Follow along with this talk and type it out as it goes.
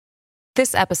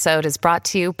This episode is brought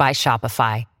to you by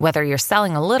Shopify. Whether you're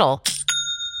selling a little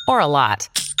or a lot,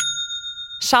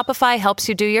 Shopify helps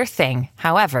you do your thing,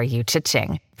 however you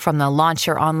cha-ching. From the launch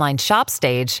your online shop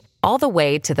stage, all the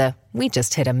way to the we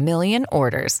just hit 1 million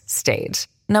orders stage.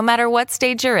 No matter what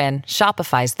stage you're in,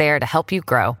 Shopify's there to help you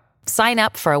grow. Sign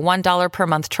up for a $1 per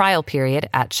month trial period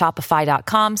at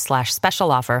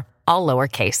shopify.com/special offer, all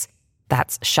lowercase.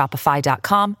 That's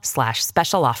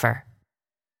shopify.com/special offer.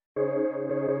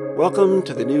 Welcome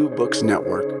to the New Books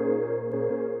Network.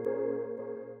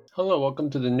 Hello, welcome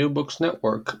to the New Books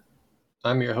Network.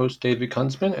 I'm your host, David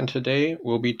Kunzman, and today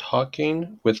we'll be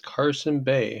talking with Carson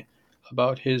Bay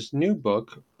about his new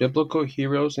book, Biblical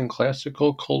Heroes in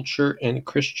Classical Culture and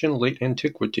Christian Late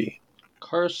Antiquity.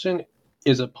 Carson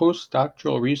is a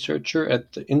postdoctoral researcher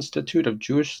at the Institute of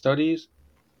Jewish Studies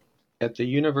at the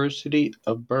University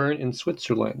of Bern in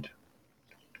Switzerland.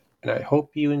 And I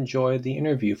hope you enjoy the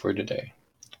interview for today.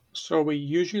 So we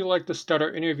usually like to start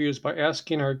our interviews by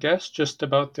asking our guests just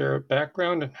about their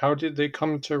background and how did they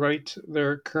come to write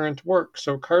their current work.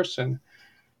 So Carson,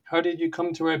 how did you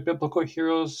come to write Biblical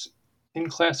Heroes in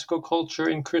Classical Culture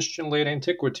in Christian Late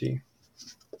Antiquity?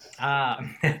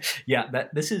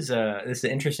 This is an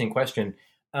interesting question.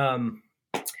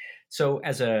 So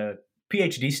as a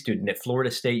PhD student at Florida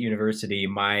State University,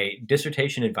 my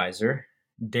dissertation advisor,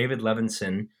 David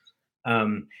Levinson,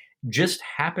 just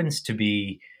happens to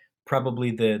be probably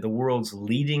the world's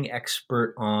leading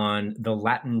expert on the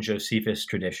Latin Josephus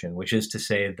tradition, which is to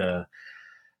say the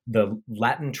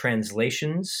Latin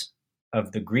translations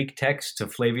of the Greek text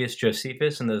of Flavius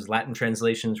Josephus, and those Latin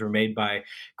translations were made by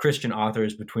Christian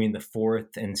authors between the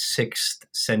 4th and 6th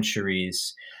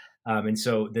centuries. And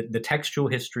so the textual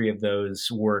history of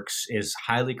those works is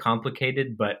highly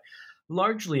complicated, but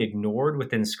largely ignored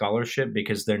within scholarship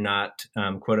because they're not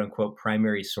quote unquote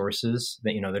primary sources.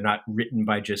 That they're not written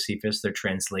by Josephus; they're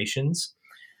translations.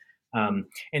 And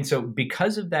so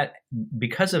because of that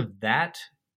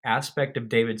aspect of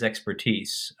David's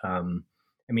expertise,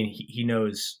 he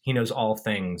knows all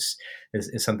things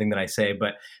is something that I say,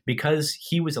 but because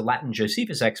he was a Latin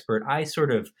Josephus expert, I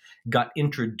sort of got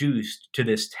introduced to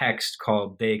this text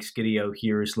called De Excidio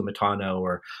Hiers Limitano,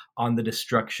 or On the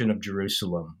Destruction of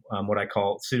Jerusalem, what I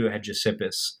call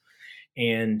Pseudo-Hegesippus.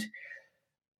 And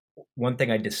one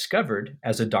thing I discovered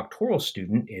as a doctoral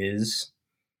student is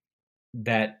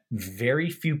that very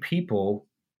few people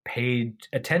paid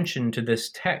attention to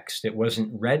this text. It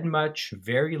wasn't read much.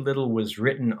 Very little was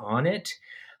written on it,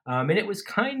 and it was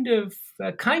kind of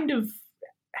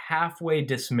halfway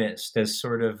dismissed as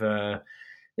sort of a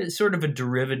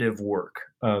derivative work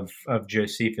of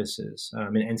Josephus's.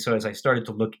 And so as I started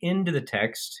to look into the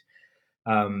text,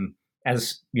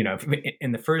 as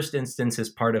in the first instance as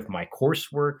part of my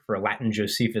coursework for a Latin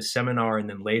Josephus seminar, and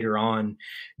then later on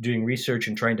doing research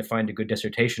and trying to find a good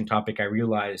dissertation topic, I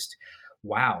realized,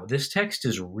 wow, this text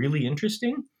is really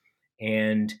interesting,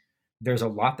 and there's a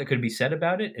lot that could be said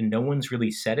about it, and no one's really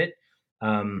said it.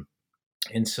 And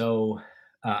so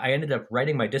I ended up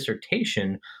writing my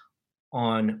dissertation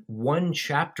on one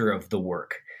chapter of the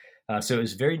work. So it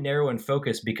was very narrow and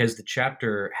focused because the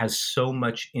chapter has so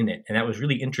much in it, and that was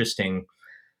really interesting.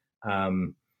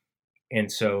 And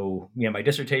so, my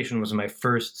dissertation was my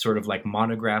first sort of like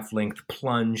monograph-length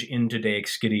plunge into De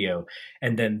Excidio.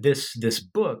 And then this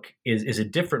book is a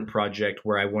different project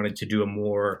where I wanted to do a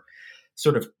more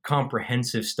sort of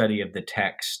comprehensive study of the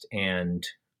text. And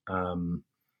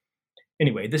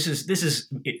anyway, this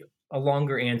is a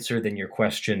longer answer than your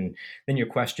question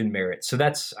merits. So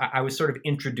I was sort of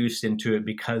introduced into it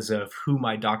because of who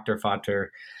my Dr.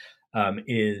 Vater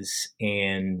is,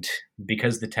 and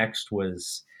because the text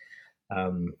was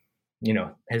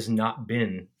has not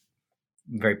been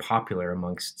very popular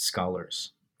amongst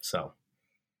scholars. So,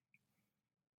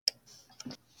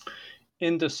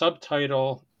 in the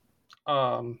subtitle,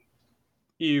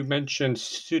 you mentioned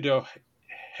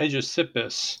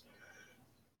Pseudo-Hegesippus,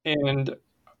 and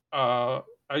I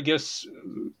guess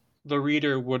the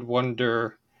reader would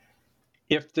wonder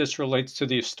if this relates to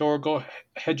the historical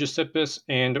Hegesippus,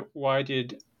 and why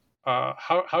did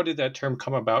how did that term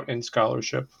come about in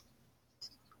scholarship?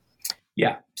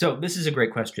 Yeah, so this is a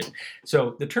great question.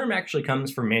 So the term actually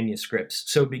comes from manuscripts.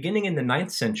 So beginning in the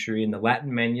 9th century, in the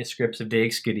Latin manuscripts of De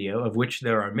Excidio, of which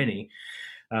there are many,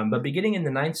 but beginning in the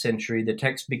 9th century, the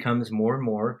text becomes more and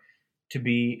more to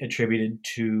be attributed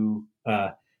to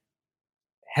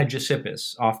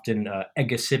Hegesippus, often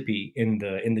Egesippi in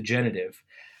the genitive.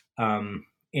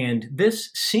 And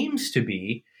this seems to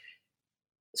be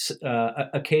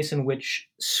a case in which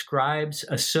scribes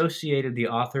associated the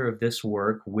author of this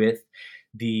work with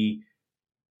the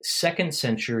second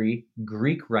century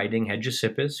Greek writing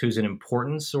Hegesippus, who's an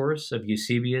important source of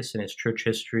Eusebius and his church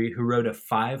history, who wrote a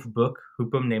 5-book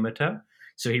Hupomnemata.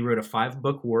 So he wrote a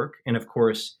 5-book work, and of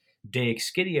course, De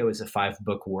Excidio is a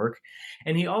 5-book work,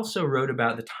 and he also wrote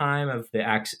about the time of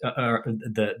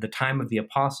the time of the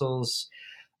apostles,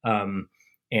 and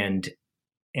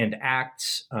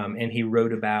Acts, and he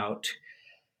wrote about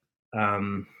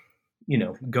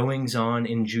goings on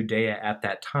in Judea at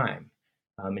that time.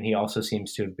 And he also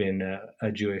seems to have been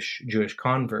a Jewish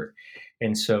convert.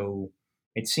 And so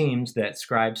it seems that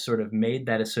scribes sort of made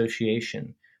that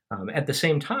association. At the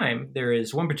same time, there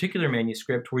is one particular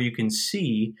manuscript where you can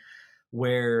see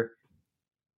where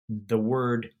the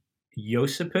word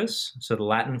Iosipus, so the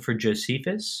Latin for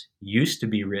Josephus, used to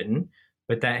be written,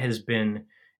 but that has been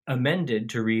amended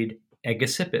to read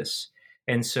Hegesippus.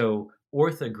 And so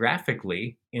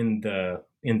orthographically, in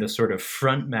the sort of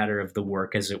front matter of the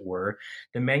work, as it were,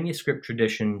 the manuscript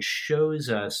tradition shows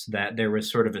us that there was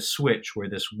sort of a switch where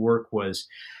this work was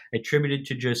attributed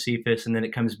to Josephus, and then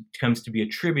it comes to be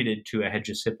attributed to a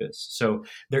Hegesippus. So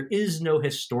there is no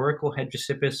historical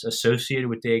Hegesippus associated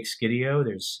with De Excidio.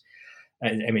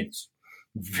 It's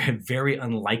very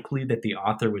unlikely that the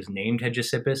author was named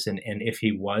Hegesippus, and if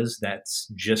he was, that's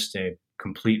just a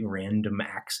complete random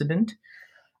accident.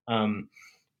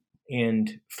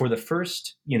 And for the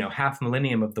first, half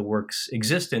millennium of the work's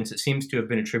existence, it seems to have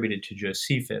been attributed to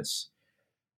Josephus.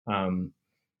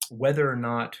 Whether or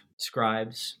not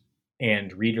scribes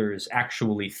and readers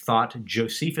actually thought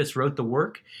Josephus wrote the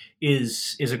work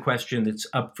is a question that's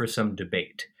up for some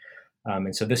debate.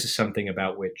 And so this is something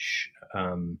about which,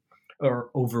 or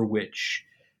over which,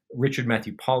 Richard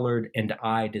Matthew Pollard and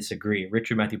I disagree.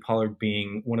 Richard Matthew Pollard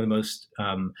being one of the most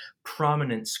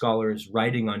prominent scholars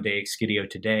writing on De Excidio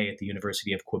today at the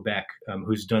University of Quebec,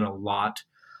 who's done a lot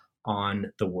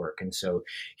on the work. And so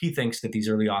he thinks that these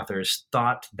early authors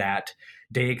thought that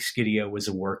De Excidio was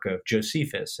a work of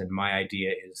Josephus. And my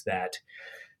idea is that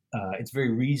it's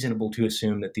very reasonable to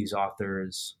assume that these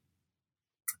authors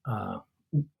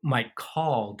might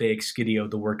call De Excidio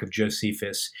the work of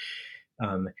Josephus,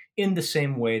 in the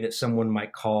same way that someone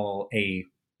might call a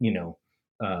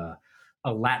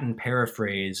Latin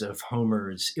paraphrase of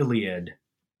Homer's Iliad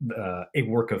a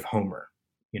work of Homer,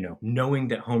 knowing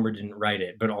that Homer didn't write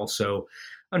it, but also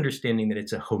understanding that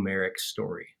it's a Homeric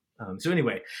story. So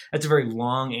anyway, that's a very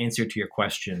long answer to your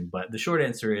question, but the short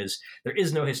answer is there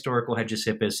is no historical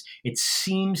Hegesippus. It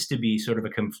seems to be sort of a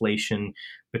conflation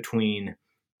between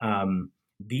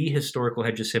the historical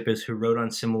Hegesippus who wrote on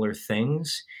similar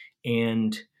things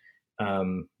and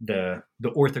the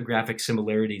orthographic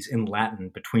similarities in Latin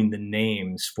between the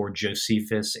names for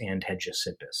Josephus and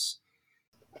Hegesippus.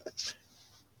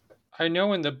 I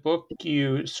know in the book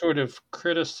you sort of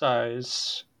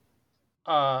criticize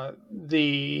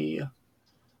the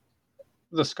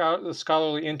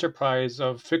scholarly enterprise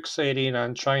of fixating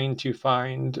on trying to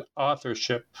find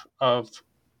authorship of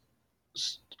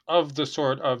the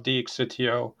sort of De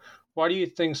Excidio. Why do you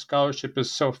think scholarship is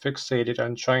so fixated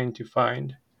on trying to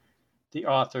find the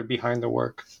author behind the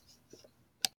work?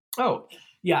 Oh,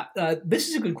 yeah, this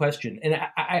is a good question. And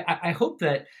I hope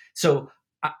that, so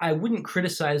I wouldn't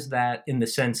criticize that in the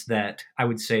sense that I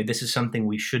would say this is something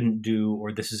we shouldn't do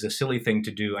or this is a silly thing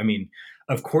to do. I mean,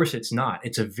 of course it's not.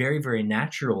 It's a very, very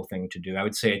natural thing to do. I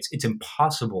would say it's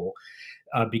impossible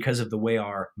because of the way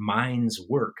our minds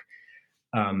work.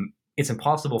 It's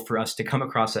impossible for us to come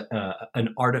across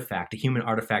an artifact, a human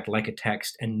artifact like a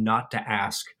text, and not to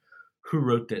ask who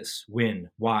wrote this, when,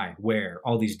 why, where,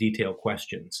 all these detailed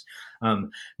questions.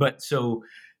 But so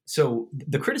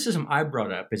the criticism I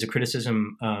brought up is a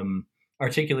criticism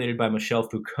articulated by Michel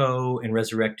Foucault and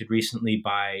resurrected recently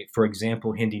by, for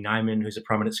example, Hindi Naiman, who's a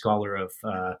prominent scholar of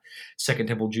Second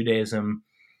Temple Judaism.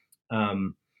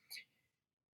 And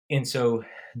so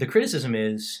the criticism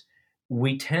is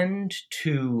we tend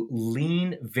to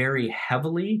lean very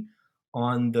heavily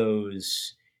on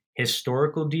those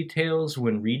historical details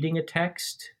when reading a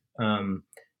text,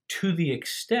 to the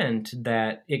extent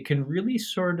that it can really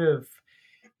sort of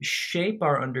shape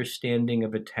our understanding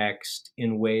of a text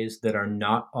in ways that are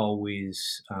not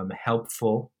always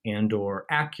helpful and or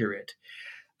accurate.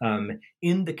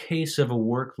 In the case of a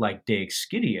work like De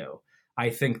Excidio, I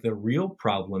think the real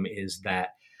problem is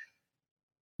that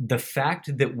the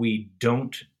fact that we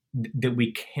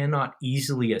cannot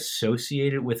easily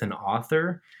associate it with an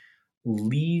author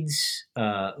leaves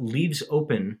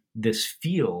open this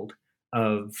field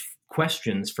of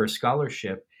questions for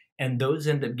scholarship, and those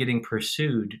end up getting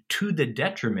pursued to the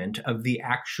detriment of the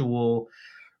actual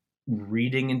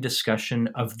reading and discussion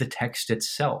of the text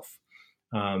itself.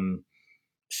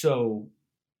 So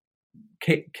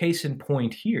case in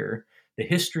point here, the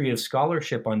history of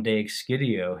scholarship on De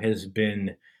Excidio has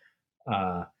been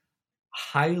uh,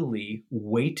 highly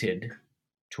weighted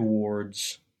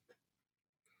towards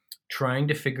trying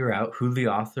to figure out who the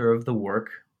author of the work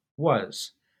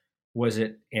was. Was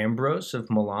it Ambrose of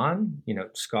Milan?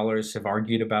 Scholars have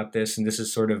argued about this, and this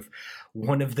is sort of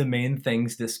one of the main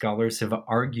things that scholars have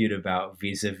argued about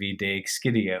vis-a-vis De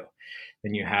Excidio.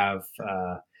 Then you have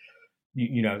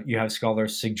you have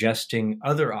scholars suggesting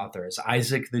other authors,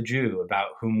 Isaac the Jew,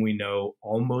 about whom we know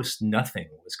almost nothing,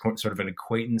 was sort of an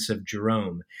acquaintance of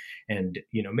Jerome. And,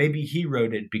 maybe he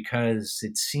wrote it because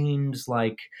it seems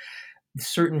like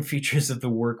certain features of the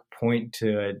work point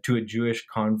to a Jewish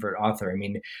convert author. I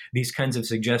mean, these kinds of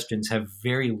suggestions have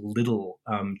very little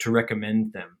to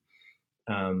recommend them.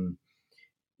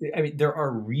 There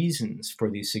are reasons for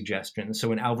these suggestions. So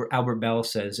when Albert Bell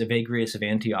says Evagrius of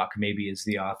Antioch maybe is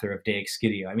the author of De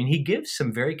Excidio, he gives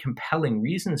some very compelling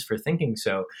reasons for thinking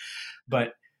so.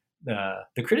 But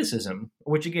the criticism,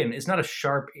 which again is not a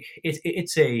sharp,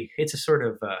 it's a sort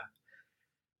of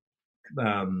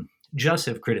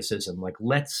jussive criticism. Like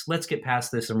let's get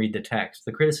past this and read the text.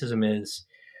 The criticism is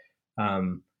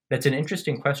that's an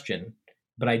interesting question,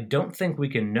 but I don't think we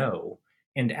can know.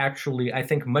 And actually, I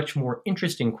think much more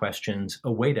interesting questions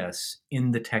await us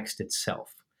in the text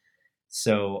itself.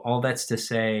 So all that's to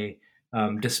say,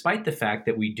 despite the fact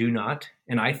that we do not,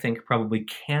 and I think probably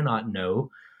cannot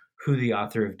know who the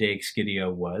author of De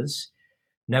Excidio was,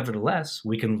 nevertheless,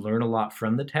 we can learn a lot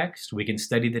from the text. We can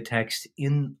study the text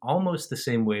in almost the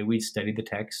same way we'd study the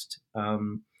text.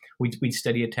 We'd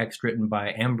study a text written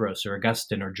by Ambrose or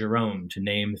Augustine or Jerome, to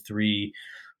name three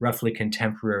roughly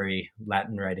contemporary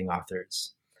Latin writing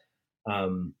authors.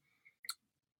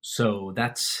 So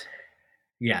that's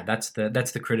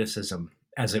the criticism,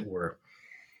 as it were.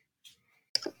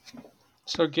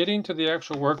 So getting to the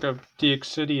actual work of De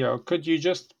Excidio, could you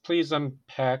just please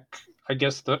unpack, I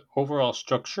guess, the overall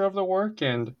structure of the work,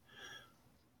 and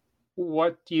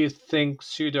what do you think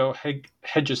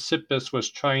Pseudo-Hegesippus was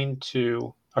trying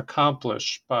to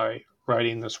accomplish by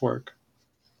writing this work?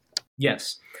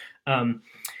 Yes.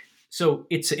 So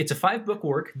it's a 5-book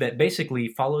work that basically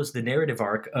follows the narrative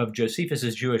arc of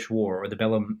Josephus's Jewish War, or the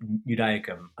Bellum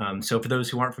Judaicum. So for those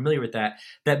who aren't familiar with that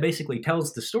basically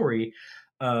tells the story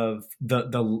of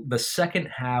the second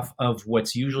half of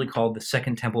what's usually called the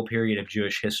Second Temple period of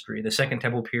Jewish history. The Second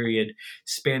Temple period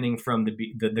spanning from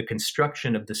the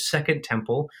construction of the Second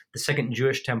Temple, the second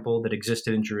Jewish temple that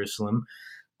existed in Jerusalem,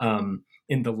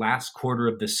 in the last quarter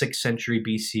of the 6th century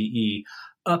BCE,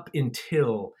 up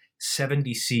until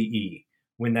 70 CE,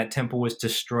 when that temple was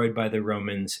destroyed by the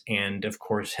Romans and, of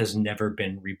course, has never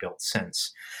been rebuilt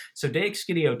since. So De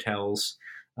Excidio tells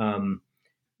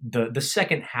the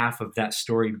second half of that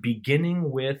story, beginning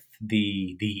with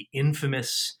the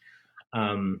infamous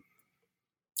rule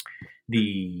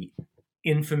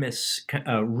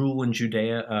in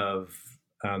Judea of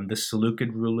the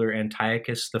Seleucid ruler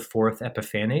Antiochus IV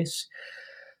Epiphanes,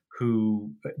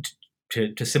 who,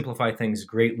 to simplify things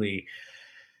greatly,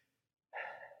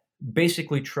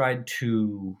 basically tried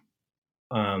to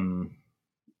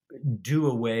do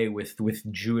away with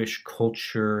Jewish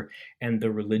culture and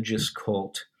the religious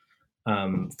cult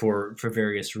for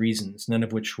various reasons, none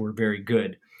of which were very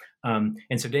good. And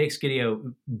so De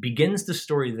Excidio begins the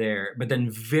story there, but then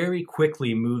very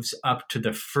quickly moves up to the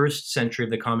 1st century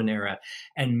of the Common Era,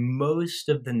 and most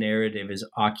of the narrative is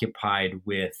occupied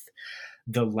with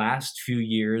the last few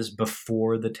years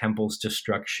before the temple's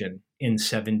destruction in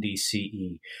 70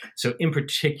 CE. So in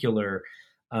particular,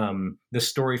 the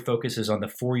story focuses on the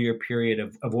 4-year period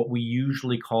of what we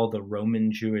usually call the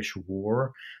Roman-Jewish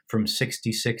War from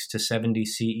 66 to 70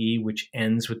 CE, which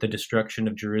ends with the destruction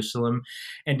of Jerusalem,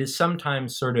 and is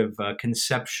sometimes sort of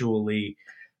conceptually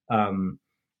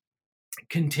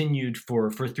continued for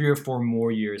 3 or 4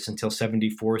 more years until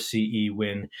 74 CE,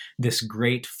 when this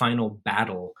great final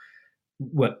battle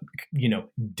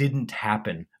didn't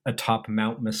happen atop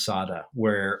Mount Masada,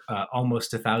 where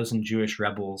almost 1,000 Jewish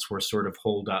rebels were sort of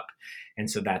holed up. And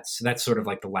so that's sort of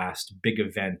like the last big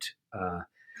event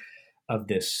of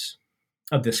this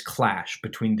clash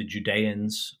between the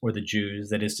Judeans, or the Jews,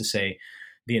 that is to say,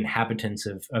 the inhabitants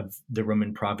of the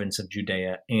Roman province of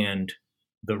Judea, and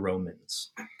the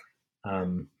Romans.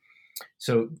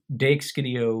 So De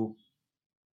Excidio,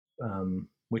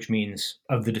 which means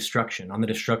of the destruction, on the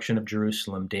destruction of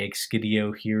Jerusalem, De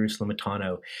Excidio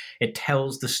Hierusolymitano. It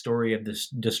tells the story of this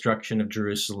destruction of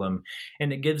Jerusalem,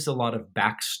 and it gives a lot of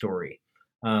backstory.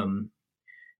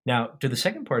 Now, to the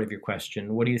second part of your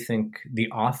question, what do you think the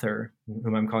author,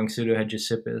 whom I'm calling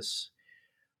Pseudo-Hegesippus,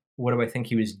 what do I think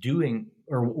he was doing,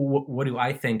 or what do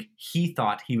I think he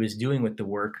thought he was doing with the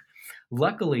work?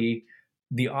 Luckily,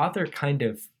 the author kind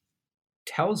of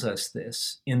tells us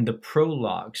this in the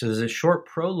prologue. So there's a short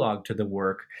prologue to the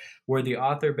work where the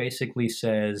author basically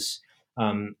says,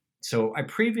 so I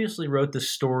previously wrote the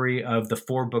story of the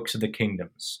 4 books of the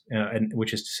kingdoms,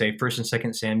 which is to say First and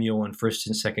Second Samuel and First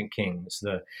and Second Kings,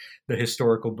 the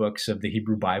historical books of the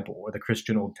Hebrew Bible or the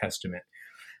Christian Old Testament.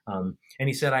 And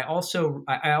he said, I also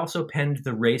penned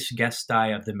the res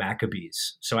gestae of the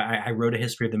Maccabees. So I wrote a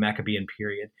history of the Maccabean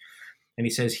period. And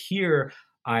he says, here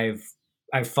I've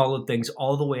followed things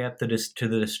all the way up to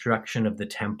the destruction of the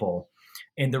temple.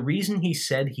 And the reason he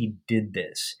said he did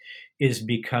this is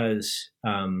because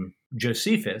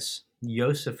Josephus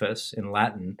in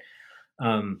Latin,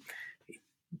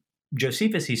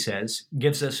 Josephus, he says,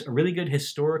 gives us a really good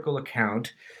historical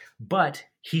account, but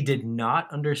he did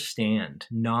not understand,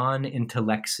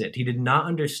 non-intellexit. He did not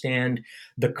understand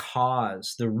the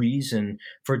cause, the reason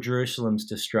for Jerusalem's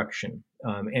destruction.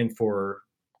 And for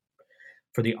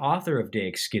the author of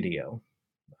De Excidio,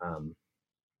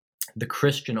 the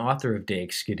Christian author of De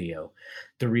Excidio,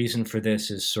 the reason for this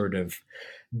is sort of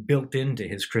built into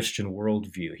his Christian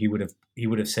worldview. He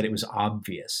would have said it was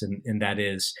obvious, and that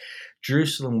is,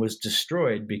 Jerusalem was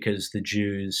destroyed because the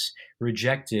Jews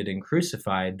rejected and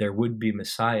crucified their would-be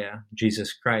Messiah,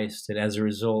 Jesus Christ, and as a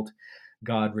result,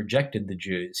 God rejected the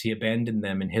Jews. He abandoned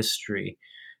them in history.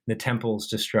 The temple's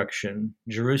destruction,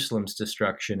 Jerusalem's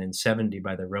destruction in 70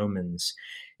 by the Romans,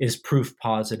 is proof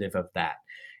positive of that.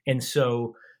 And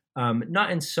so,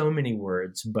 not in so many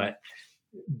words, but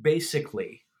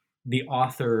basically, the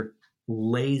author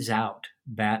lays out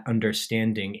that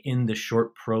understanding in the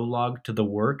short prologue to the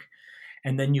work,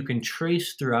 and then you can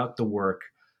trace throughout the work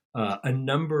a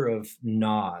number of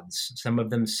nods, some of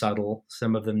them subtle,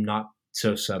 some of them not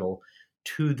so subtle,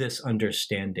 to this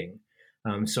understanding.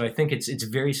 So I think it's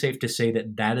very safe to say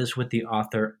that is what the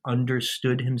author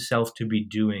understood himself to be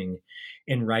doing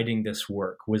in writing this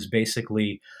work, was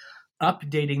basically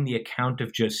updating the account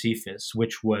of Josephus,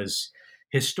 which was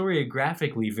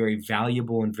historiographically very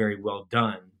valuable and very well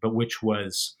done, but which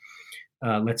was,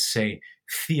 let's say,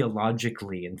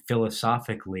 theologically and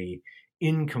philosophically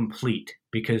incomplete,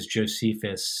 because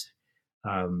Josephus,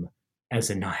 as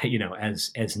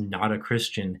not a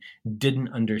Christian, didn't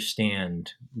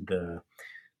understand the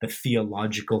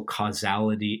theological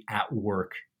causality at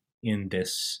work in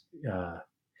this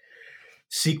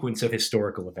sequence of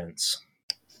historical events.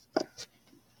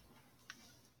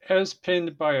 As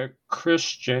penned by a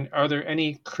Christian, are there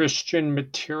any Christian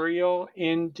material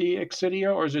in De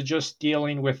Excidio, or is it just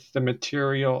dealing with the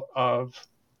material of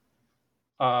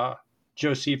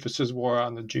Josephus's war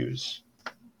on the Jews?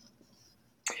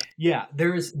 Yeah,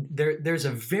 there's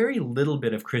a very little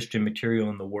bit of Christian material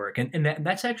in the work, and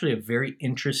that's actually a very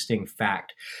interesting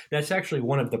fact. That's actually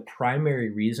one of the primary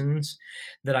reasons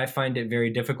that I find it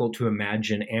very difficult to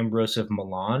imagine Ambrose of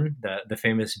Milan, the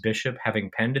famous bishop, having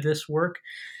penned this work,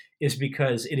 is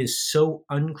because it is so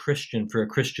un-Christian for a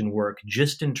Christian work,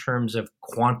 just in terms of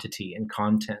quantity and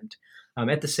content.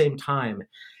 At the same time,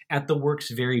 at the work's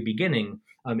very beginning,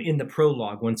 in the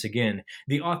prologue, once again,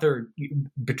 the author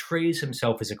betrays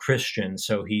himself as a Christian.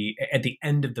 So at the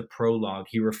end of the prologue,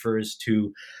 he refers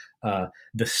to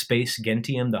the Spes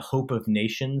Gentium, the hope of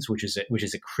nations, which is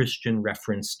a Christian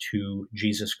reference to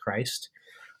Jesus Christ,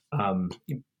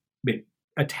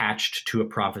 attached to a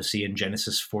prophecy in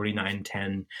Genesis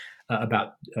 49:10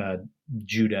 about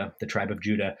Judah, the tribe of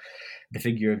Judah, the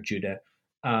figure of Judah,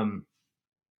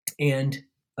 and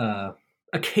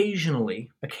occasionally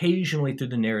through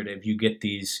the narrative, you get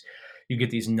these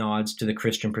nods to the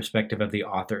Christian perspective of the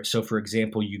author. So, for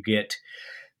example, you get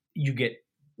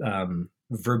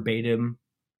verbatim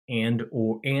and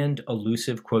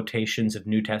elusive quotations of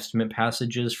New Testament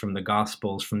passages from the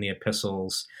Gospels, from the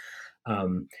epistles.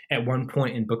 At one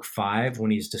point in Book 5,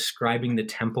 when he's describing the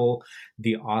temple,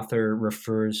 the author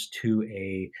refers to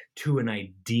an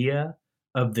idea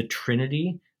of the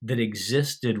Trinity that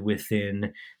existed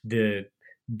within the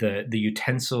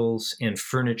utensils and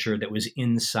furniture that was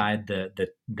inside the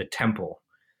temple.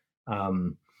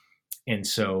 And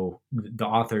so the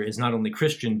author is not only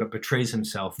Christian, but portrays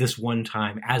himself this one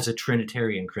time as a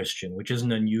Trinitarian Christian, which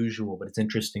isn't unusual, but it's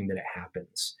interesting that it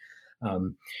happens.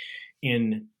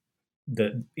 In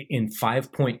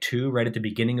 5.2, right at the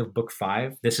beginning of Book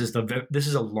 5, this is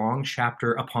a long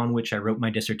chapter upon which I wrote my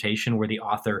dissertation, where the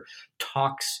author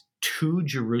talks to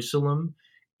Jerusalem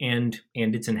and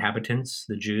its inhabitants,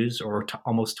 the Jews, or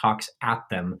almost talks at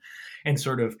them, and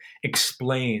sort of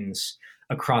explains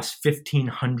across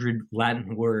 1,500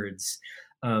 Latin words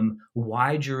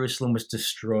why Jerusalem was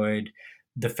destroyed,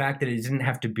 the fact that it didn't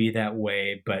have to be that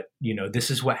way, but this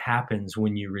is what happens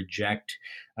when you reject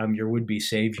your would-be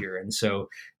savior. And so,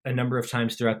 a number of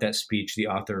times throughout that speech, the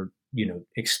author,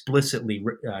 explicitly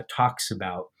talks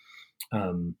about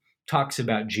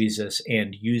Jesus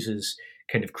and uses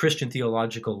kind of Christian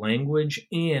theological language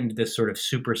and this sort of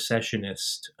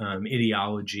supersessionist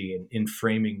ideology in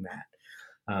framing that.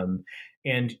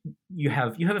 And you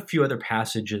have a few other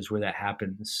passages where that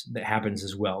happens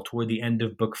as well. Toward the end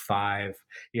of book 5,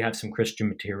 you have some Christian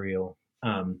material.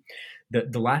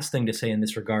 The last thing to say in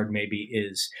this regard maybe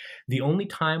is the only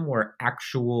time where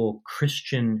actual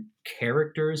Christian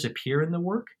characters appear in the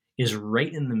work is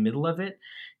right in the middle of it.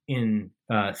 In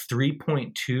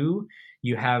 3.2,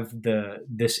 you have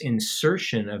this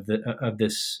insertion of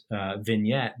this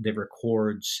vignette that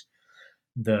records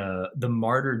the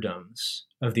martyrdoms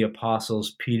of the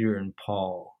apostles Peter and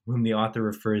Paul, whom the author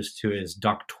refers to as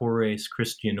doctores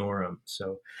Christianorum,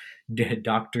 so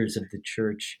doctors of the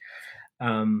church.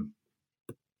 And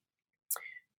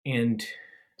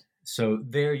so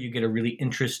there you get a really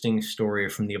interesting story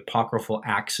from the apocryphal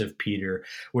Acts of Peter,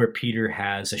 where Peter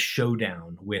has a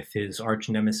showdown with his arch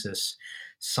nemesis,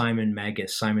 Simon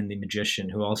Magus, Simon the magician,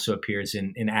 who also appears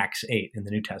in Acts 8 in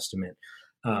the New Testament.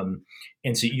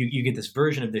 And so you get this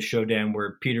version of this showdown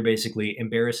where Peter basically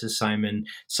embarrasses Simon.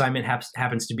 Simon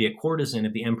happens to be a courtesan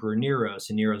of the Emperor Nero,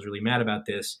 so Nero's really mad about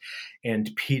this.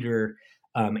 And Peter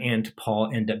and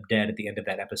Paul end up dead at the end of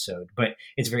that episode. But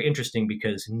it's very interesting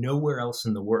because nowhere else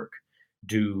in the work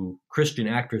do Christian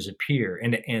actors appear.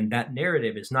 And that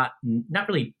narrative is not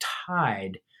really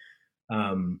tied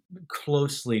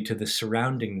closely to the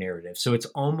surrounding narrative. So it's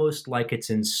almost like it's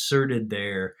inserted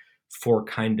there for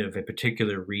kind of a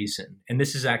particular reason. And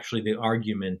this is actually the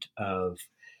argument of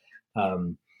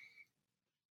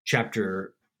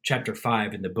chapter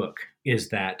 5 in the book, is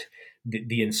that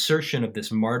the insertion of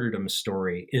this martyrdom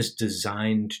story is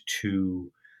designed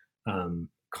to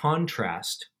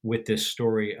contrast with this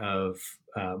story of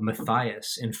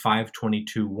Matthias in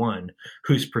 522:1,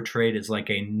 who's portrayed as like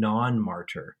a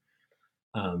non-martyr,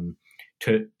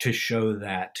 to show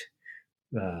that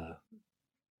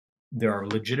there are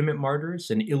legitimate martyrs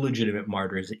and illegitimate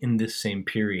martyrs in this same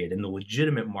period. And the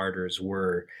legitimate martyrs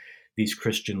were these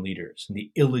Christian leaders, and the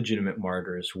illegitimate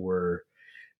martyrs were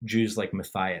Jews like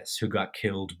Matthias, who got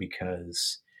killed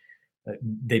because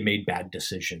they made bad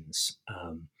decisions.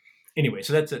 Anyway,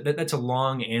 so that's a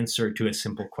long answer to a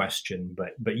simple question,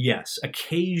 but yes,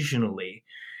 occasionally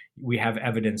we have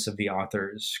evidence of the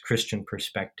author's Christian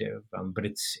perspective, but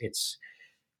it's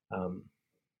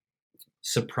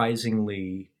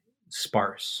surprisingly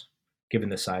sparse given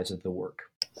the size of the work.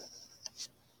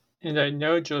 And I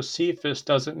know Josephus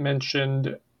doesn't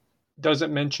mention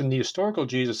the historical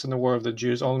Jesus in the War of the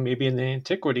Jews, only maybe in the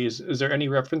Antiquities. Is there any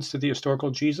reference to the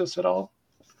historical Jesus at all?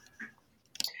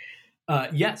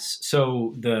 Yes.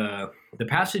 So the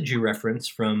passage you reference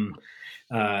from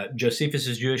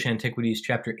Josephus's Jewish Antiquities,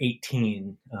 chapter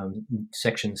 18,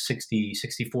 sections 60,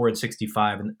 64, and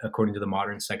 65, according to the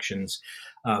modern sections.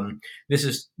 This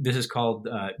is called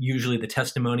usually the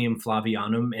Testimonium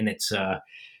Flavianum, and it's a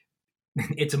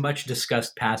much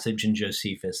discussed passage in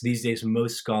Josephus. These days,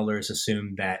 most scholars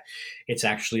assume that it's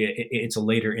a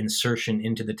later insertion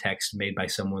into the text made by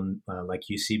someone like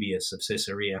Eusebius of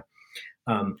Caesarea.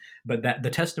 But that the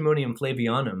Testimonium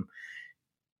Flavianum,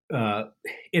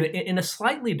 in a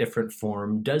slightly different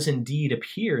form, does indeed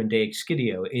appear in De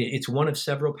Excidio. It's one of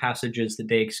several passages that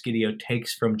De Excidio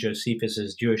takes from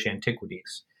Josephus's Jewish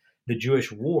Antiquities. The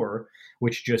Jewish War,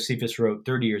 which Josephus wrote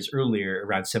 30 years earlier,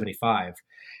 around 75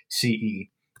 CE,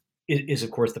 is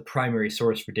of course the primary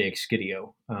source for De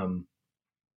Excidio.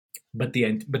 But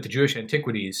the Jewish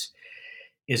Antiquities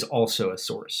is also a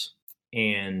source,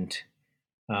 and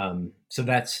so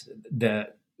that's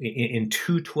in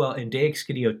 212 in De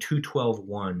Excidio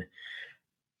 212:1,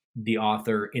 the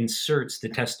author inserts the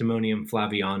Testimonium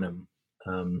Flavianum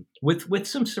with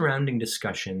some surrounding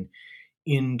discussion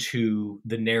into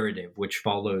the narrative which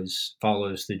follows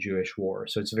the Jewish War.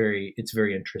 So it's very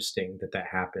interesting that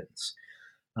happens.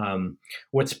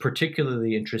 What's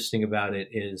particularly interesting about it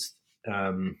is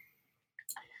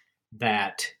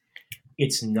that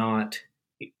it's not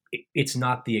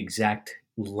the exact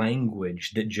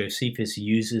language that Josephus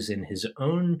uses in his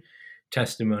own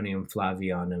Testimonium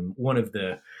Flavianum. One of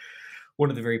the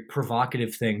very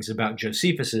provocative things about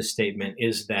Josephus's statement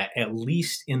is that at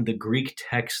least in the Greek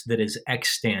text that is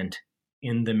extant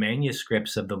in the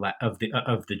manuscripts of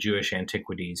the Jewish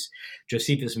Antiquities,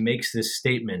 Josephus makes this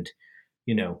statement,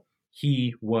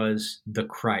 he was the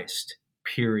Christ,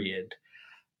 period.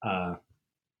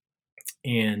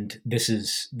 And this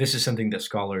is something that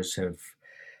scholars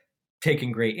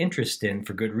taken great interest in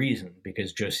for good reason,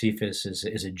 because Josephus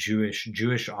is a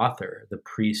Jewish author, the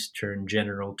priest turned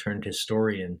general turned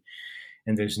historian,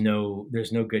 and there's no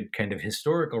good kind of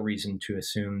historical reason to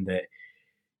assume that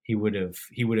he would have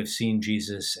seen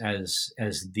Jesus as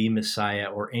the Messiah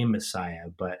or a Messiah,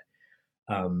 but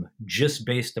just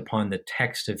based upon the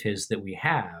text of his that we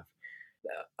have,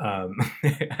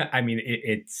 I mean,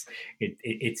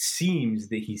 it seems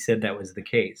that he said that was the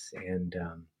case, and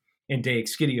in De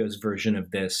Excitio's version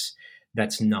of this,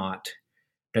 that's not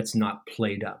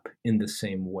played up in the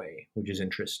same way, which is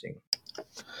interesting.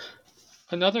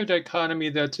 Another dichotomy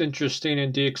that's interesting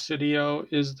in De Excitio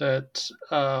is that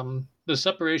the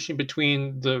separation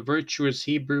between the virtuous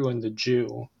Hebrew and the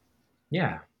Jew.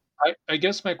 Yeah. I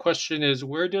guess my question is,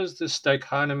 where does this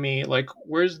dichotomy, like,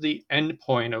 where's the end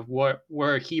point of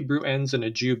where a Hebrew ends and a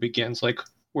Jew begins? Like,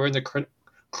 where in the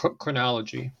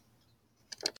chronology?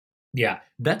 Yeah,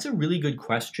 that's a really good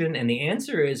question. And the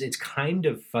answer is it's kind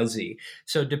of fuzzy.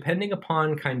 So depending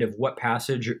upon kind of what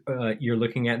passage you're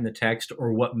looking at in the text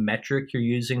or what metric you're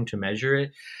using to measure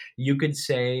it, you could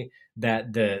say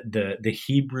that the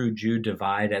Hebrew-Jew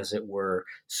divide, as it were,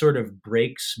 sort of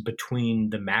breaks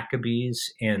between the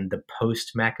Maccabees and the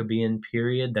post-Maccabean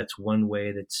period. That's one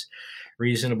way that's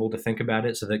reasonable to think about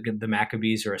it. So that the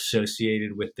Maccabees are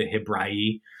associated with the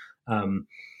Hebraii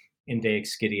in De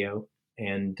Excitio,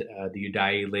 and the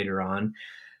Udai later on.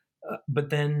 But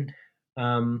then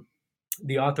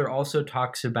the author also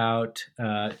talks about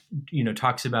the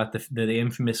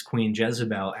infamous Queen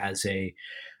Jezebel as a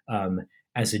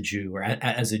Jew or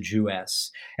as a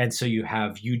Jewess. And so you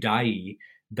have Udai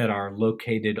that are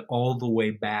located all the way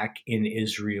back in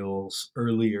Israel's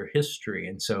earlier history.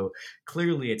 And so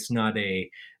clearly it's not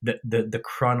the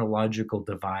chronological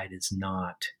divide is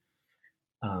not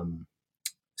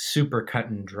super cut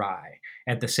and dry.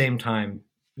 At the same time,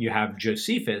 you have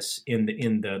Josephus in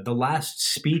the last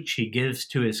speech he gives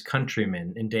to his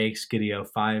countrymen in De Excitio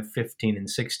 5:15 and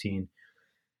 16,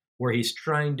 where he's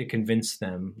trying to convince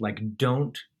them, like,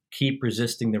 don't keep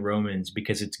resisting the Romans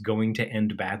because it's going to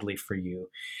end badly for you.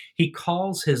 He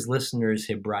calls his listeners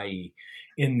Hebraii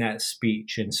in that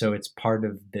speech, and so it's part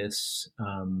of this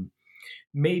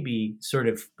maybe sort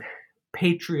of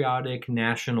patriotic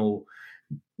national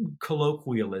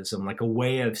colloquialism, like a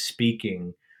way of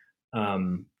speaking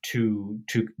to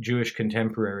Jewish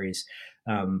contemporaries.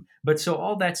 But so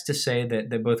all that's to say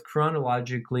that both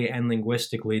chronologically and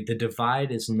linguistically, the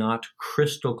divide is not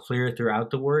crystal clear throughout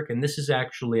the work. And this is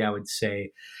actually, I would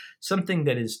say, something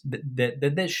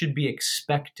that should be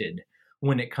expected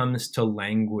when it comes to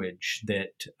language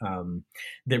that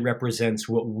represents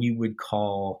what we would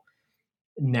call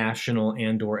national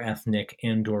and or ethnic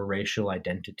and or racial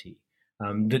identity.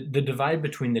 The divide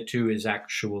between the two is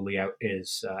actually,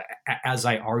 as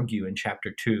I argue in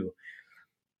chapter 2,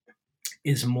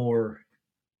 is more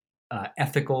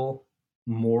ethical,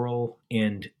 moral,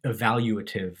 and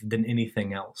evaluative than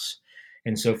anything else.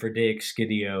 And so for De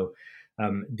Excitio,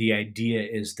 the idea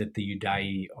is that the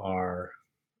Udai are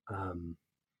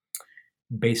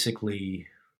basically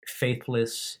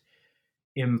faithless,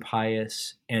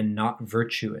 impious, and not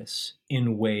virtuous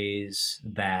in ways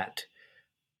that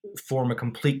form a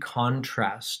complete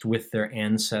contrast with their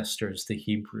ancestors, the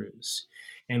Hebrews.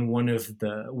 And one of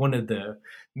the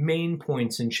main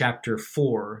points in chapter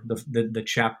 4, the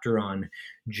chapter on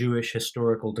Jewish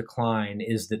historical decline,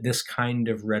 is that this kind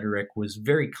of rhetoric was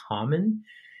very common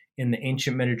in the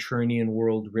ancient Mediterranean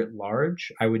world writ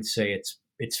large. I would say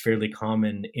it's fairly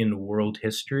common in world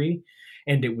history,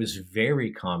 and it was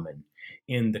very common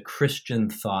in the Christian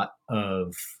thought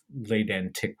of late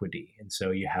antiquity. And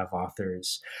so you have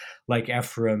authors like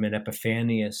Ephraim and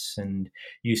Epiphanius and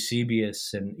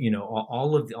Eusebius, and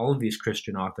all of these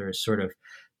Christian authors sort of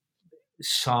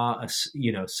saw a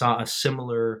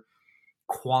similar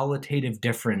qualitative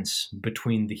difference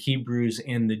between the Hebrews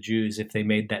and the Jews if they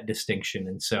made that distinction.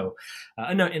 And so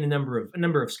a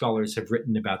number of scholars have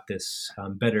written about this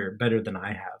better than I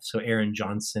have. So Aaron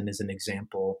Johnson is an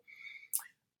example.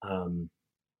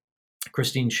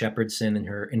 Christine Shepherdson in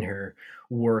her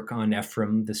work on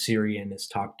Ephraim the Syrian has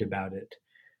talked about it.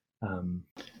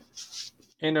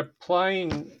 In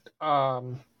applying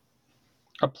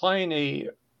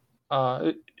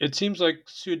it seems like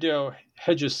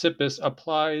Pseudo-Hegesippus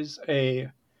applies a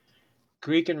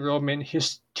Greek and Roman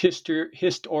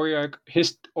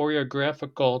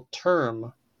historiographical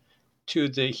term to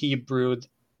the Hebrew,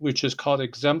 which is called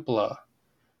exempla.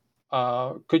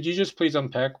 Could you just please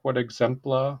unpack what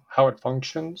exempla, how it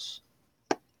functions?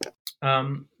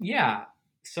 Yeah.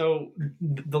 So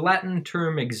the Latin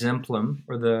term exemplum,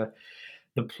 or the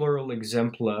plural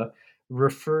exempla,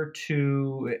 refer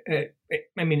to, it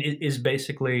is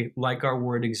basically like our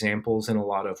word examples in a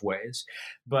lot of ways,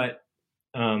 but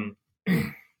um,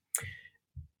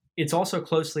 it's also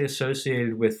closely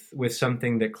associated with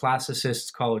something that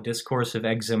classicists call a discourse of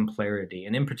exemplarity.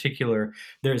 And in particular,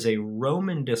 there's a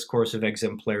Roman discourse of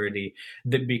exemplarity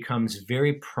that becomes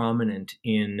very prominent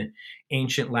in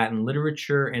ancient Latin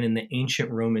literature and in the ancient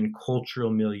Roman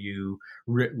cultural milieu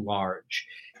writ large.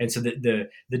 And so the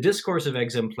discourse of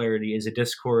exemplarity is a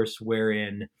discourse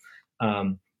wherein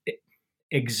um,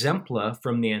 exempla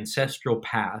from the ancestral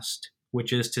past,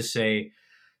 which is to say,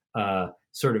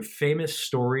 sort of famous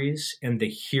stories and the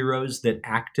heroes that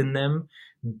act in them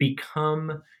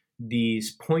become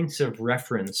these points of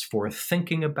reference for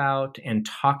thinking about and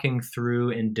talking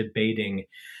through and debating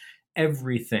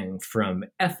everything from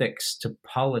ethics to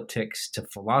politics to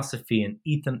philosophy and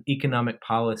economic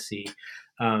policy,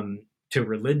 to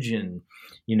religion.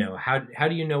 How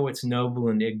do you know what's noble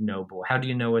and ignoble? How do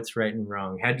you know what's right and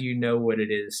wrong? How do you know what it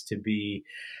is to be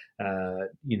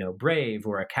brave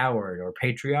or a coward or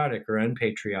patriotic or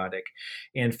unpatriotic?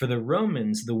 And for the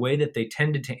Romans, the way that they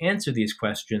tended to answer these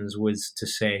questions was to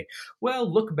say,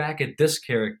 well, look back at this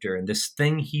character and this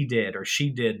thing he did or she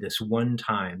did this one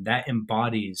time that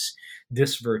embodies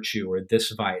this virtue or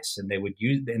this vice. And they would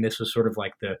use, and this was sort of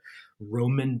like the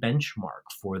Roman benchmark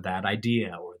for that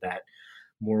idea or that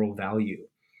moral value.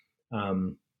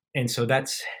 And so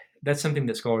that's something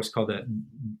that scholars call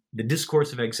the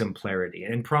discourse of exemplarity.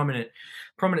 And prominent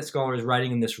scholars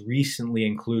writing in this recently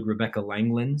include Rebecca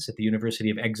Langlands at the University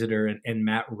of Exeter and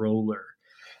Matt Roller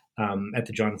at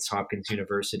the Johns Hopkins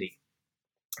University.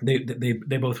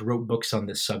 They both wrote books on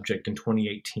this subject in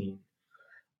 2018.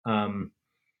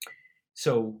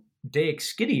 So De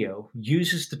Excidio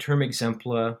uses the term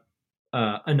exempla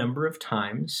a number of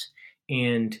times,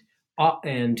 and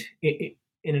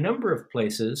in a number of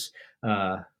places,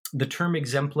 the term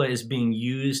exempla is being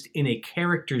used in a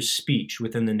character's speech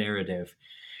within the narrative.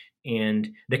 And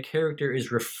the character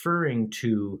is referring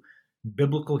to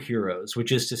biblical heroes,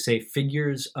 which is to say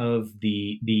figures of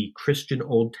the Christian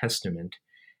Old Testament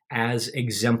as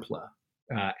exempla,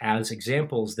 as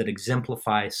examples that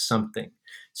exemplify something.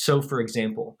 So, for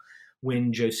example,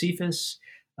 when Josephus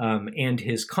and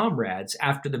his comrades,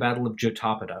 after the Battle of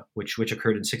Jotapata, which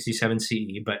occurred in 67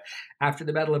 CE, but after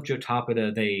the Battle of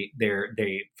Jotapata,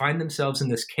 they find themselves in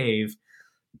this cave,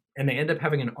 and they end up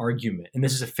having an argument. And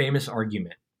this is a famous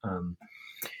argument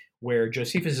where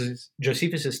Josephus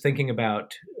is thinking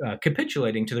about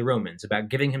capitulating to the Romans, about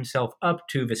giving himself up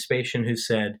to Vespasian, who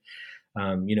said,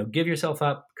 give yourself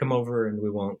up, come over, and we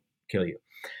won't kill you.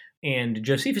 And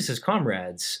Josephus's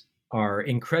comrades are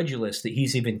incredulous that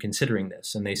he's even considering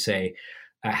this. And they say,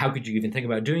 how could you even think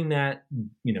about doing that?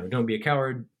 Don't be a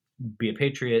coward, be a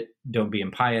patriot, don't be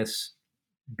impious,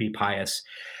 be pious.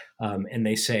 And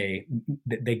they say,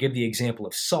 they give the example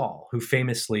of Saul, who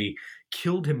famously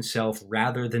killed himself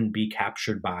rather than be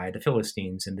captured by the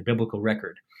Philistines in the biblical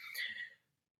record.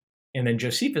 And then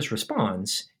Josephus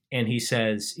responds, and he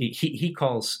says, he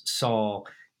calls Saul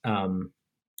an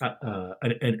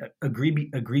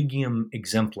egregium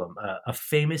exemplum, a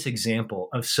famous example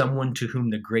of someone to whom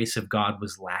the grace of God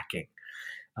was lacking.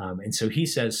 And so he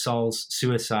says Saul's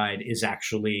suicide is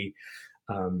actually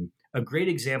a great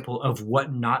example of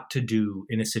what not to do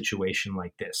in a situation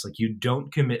like this. Like, you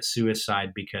don't commit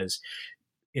suicide because,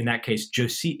 in this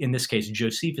case,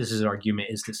 Josephus's argument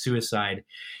is that suicide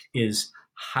is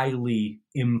highly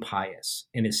impious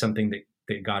and is something that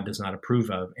God does not approve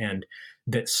of, and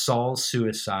that Saul's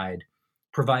suicide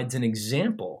provides an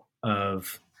example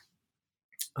of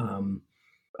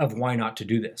why not to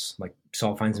do this. Like,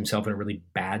 Saul finds himself in a really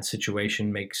bad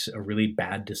situation, makes a really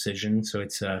bad decision. So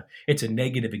it's a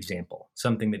negative example,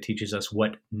 something that teaches us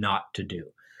what not to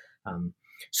do.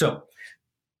 So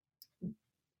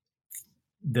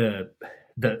the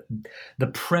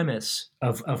premise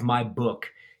of my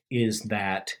book is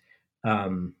that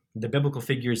the biblical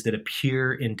figures that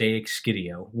appear in De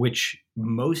Excidio, which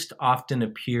most often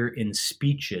appear in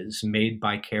speeches made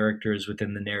by characters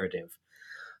within the narrative,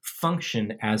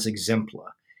 function as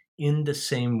exempla in the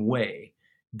same way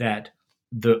that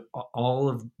all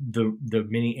of the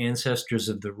many ancestors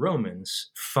of the Romans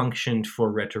functioned for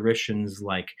rhetoricians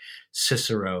like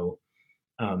Cicero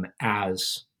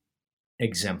as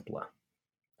exempla.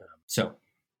 So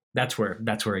that's where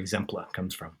exempla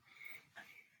comes from.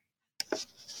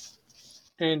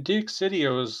 And De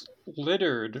Excidio is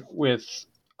littered with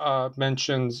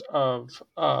mentions of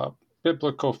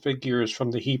biblical figures from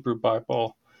the Hebrew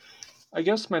Bible. I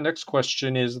guess my next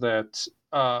question is that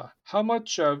how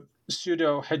much of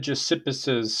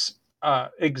Pseudo-Hegesippus's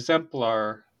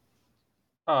exemplar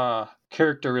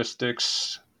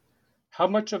characteristics, how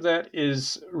much of that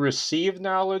is received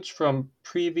knowledge from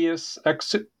previous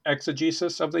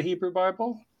exegesis of the Hebrew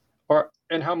Bible,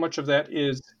 and how much of that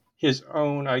is his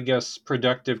own, I guess,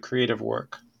 productive creative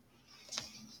work?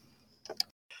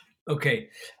 Okay,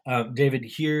 David,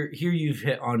 here you've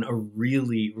hit on a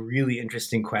really, really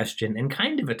interesting question and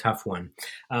kind of a tough one,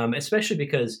 especially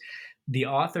because the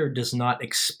author does not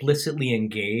explicitly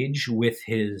engage with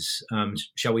his,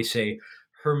 shall we say,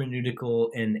 hermeneutical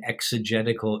and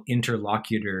exegetical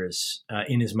interlocutors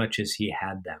in as much as he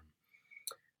had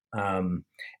them.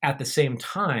 At the same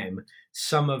time,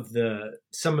 some of the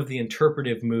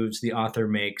interpretive moves the author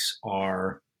makes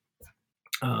um,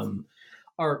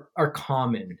 are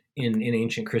common in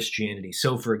ancient Christianity.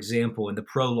 So, for example, in the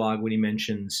prologue, when he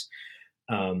mentions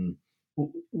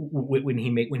when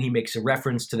he makes a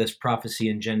reference to this prophecy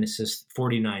in Genesis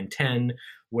 49:10,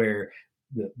 where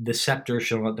the scepter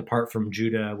shall not depart from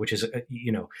Judah, which is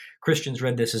Christians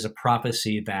read this as a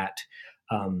prophecy that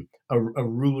a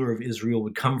ruler of Israel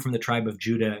would come from the tribe of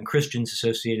Judah, and Christians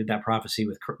associated that prophecy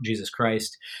with Jesus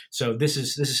Christ. So this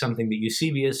is something that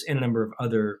Eusebius and a number of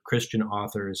other Christian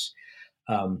authors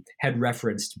had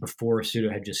referenced before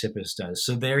Pseudo-Hegesippus does.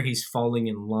 So there he's falling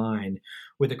in line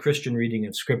with a Christian reading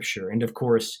of Scripture. And of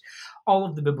course, all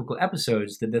of the biblical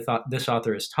episodes that this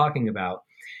author is talking about,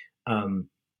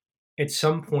 at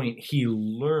some point he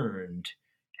learned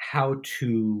how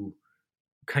to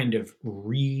kind of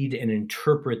read and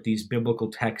interpret these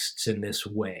biblical texts in this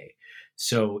way.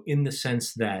 So in the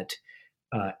sense that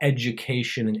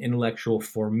education and intellectual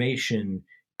formation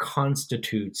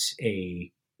constitutes a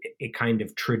kind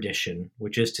of tradition,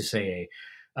 which is to say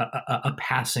a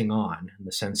passing on in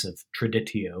the sense of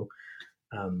traditio,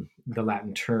 the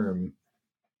Latin term.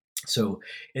 So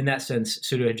in that sense,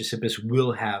 Pseudo-Hegesippus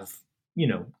will have,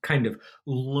 kind of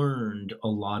learned a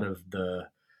lot of the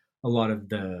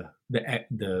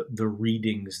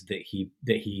readings that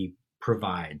he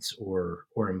provides or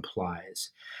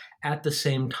implies. At the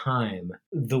same time,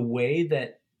 the way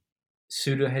that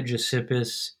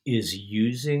Pseudo-Hegesippus is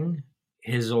using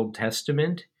his Old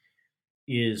Testament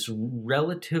is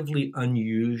relatively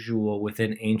unusual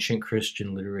within ancient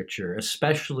Christian literature,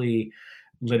 especially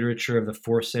literature of the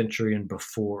 4th century and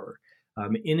before,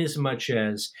 inasmuch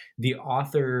as the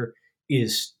author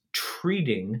is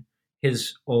treating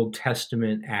his Old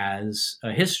Testament as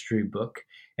a history book,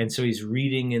 and so he's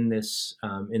reading in this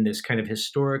kind of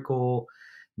historical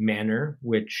manner,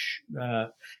 which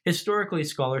historically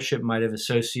scholarship might have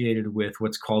associated with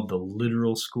what's called the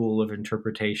literal school of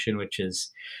interpretation, which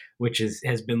has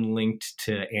been linked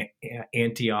to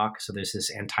Antioch. So there's this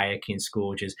Antiochian school,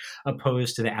 which is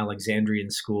opposed to the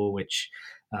Alexandrian school, which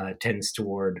tends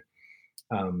toward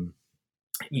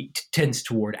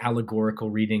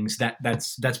allegorical readings.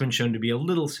 That's been shown to be a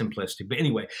little simplistic. But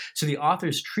anyway, so the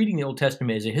author's treating the Old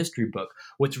Testament as a history book.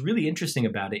 What's really interesting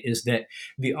about it is that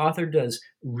the author does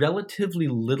relatively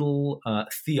little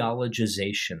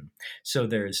theologization. So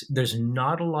there's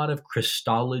not a lot of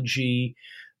Christology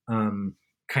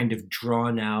kind of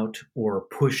drawn out or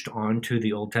pushed onto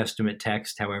the Old Testament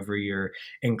text, however you're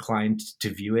inclined to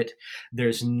view it.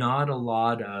 There's not a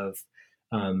lot of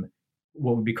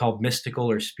what would be called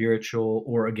mystical or spiritual,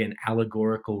 or again,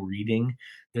 allegorical reading.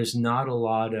 There's not a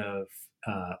lot of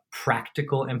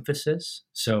practical emphasis.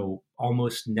 So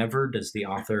almost never does the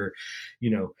author,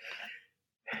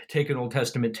 take an Old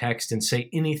Testament text and say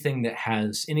anything that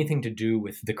has anything to do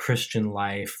with the Christian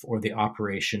life or the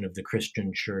operation of the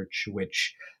Christian church,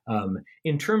 which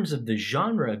in terms of the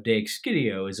genre of De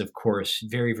Excidio is, of course,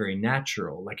 very, very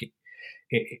natural. Like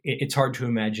it's hard to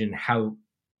imagine how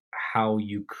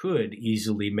you could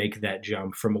easily make that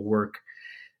jump from a work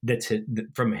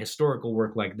from a historical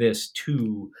work like this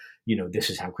to, this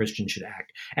is how Christians should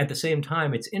act. At the same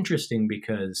time, it's interesting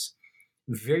because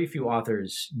very few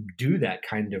authors do that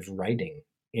kind of writing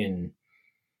in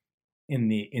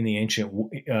the ancient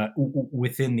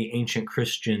within the ancient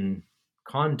Christian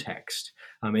context,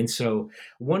 and so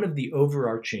one of the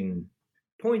overarching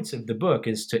points of the book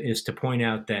is to point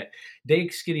out that De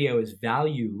Excidio is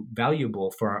valuable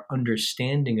for our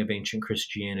understanding of ancient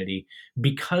Christianity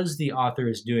because the author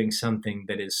is doing something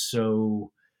that is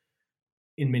so,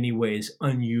 in many ways,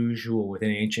 unusual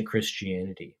within ancient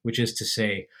Christianity, which is to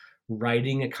say,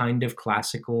 writing a kind of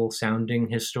classical sounding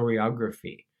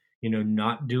historiography,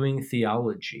 not doing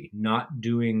theology, not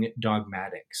doing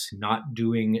dogmatics, not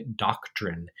doing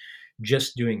doctrine,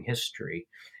 just doing history.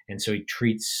 And so he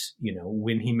treats,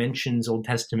 when he mentions Old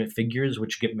Testament figures,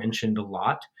 which get mentioned a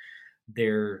lot,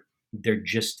 they're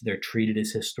treated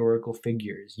as historical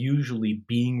figures, usually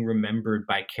being remembered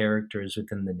by characters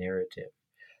within the narrative.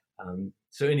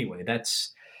 So anyway,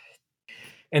 that's,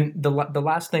 and the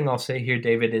last thing I'll say here,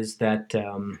 David, is that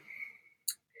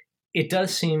it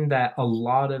does seem that a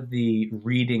lot of the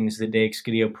readings that De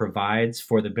Excidio provides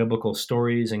for the biblical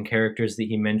stories and characters that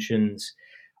he mentions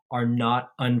are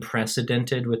not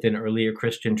unprecedented within earlier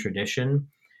Christian tradition.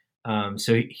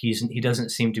 So he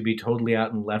doesn't seem to be totally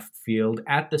out in left field.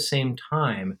 At the same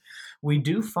time, we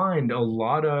do find a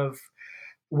lot of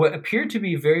what appear to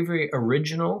be very, very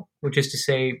original, which is to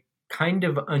say, kind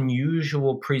of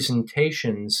unusual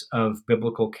presentations of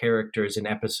biblical characters in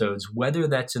episodes, whether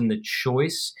that's in the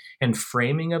choice and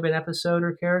framing of an episode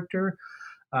or character,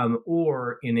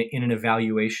 or in an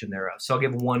evaluation thereof. So I'll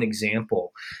give one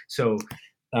example. So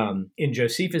in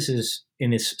Josephus's,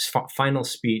 in his final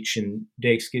speech in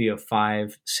De Excidio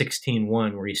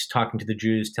 5:16-1, where he's talking to the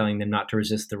Jews, telling them not to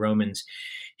resist the Romans,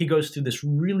 he goes through this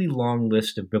really long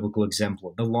list of biblical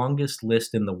exemplars, the longest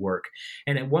list in the work.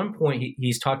 And at one point,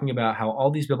 he's talking about how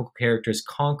all these biblical characters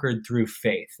conquered through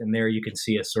faith. And there you can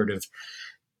see a sort of,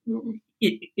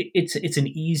 it's an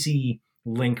easy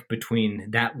link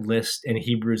between that list and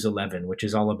Hebrews 11, which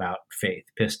is all about faith,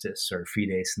 pistis or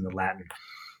fides in the Latin.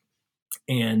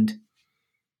 And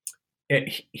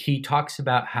he talks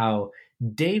about how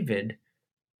David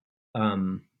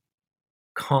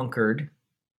conquered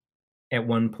at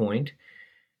one point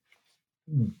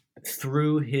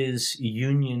through his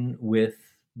union with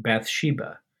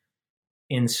Bathsheba.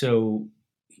 And so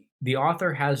the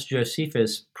author has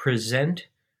Josephus present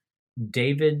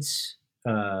David's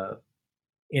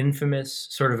infamous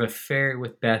sort of affair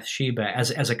with Bathsheba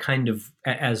as a kind of,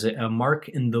 as a mark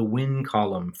in the win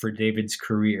column for David's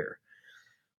career.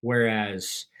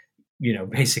 Whereas,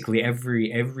 basically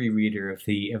every reader of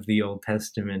the Old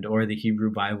Testament or the Hebrew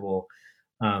Bible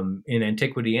in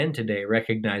Antiquity and today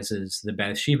recognizes the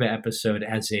Bathsheba episode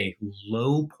as a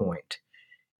low point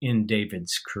in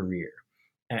David's career.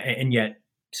 And yet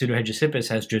Pseudo-Hegesippus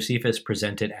has Josephus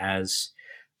presented as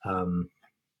a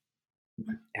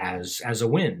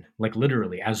win, like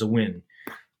literally as a win.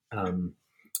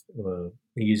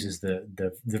 He uses the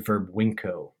verb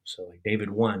winko, so like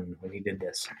David won when he did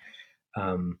this,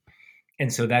 and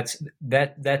so that's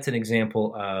an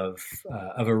example of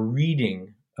a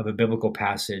reading of a biblical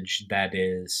passage that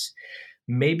is,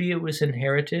 maybe it was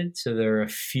inherited. So there are a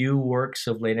few works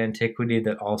of late antiquity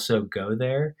that also go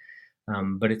there.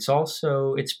 But it's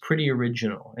pretty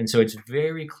original. And so it's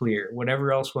very clear,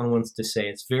 whatever else one wants to say,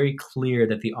 it's very clear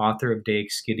that the author of De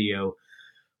Excidio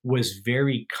was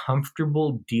very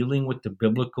comfortable dealing with the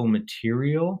biblical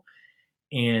material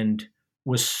and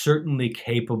was certainly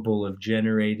capable of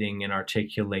generating and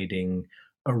articulating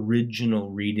original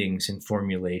readings and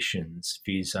formulations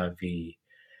vis-a-vis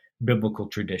biblical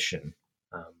tradition.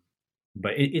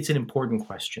 But it's an important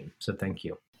question. So thank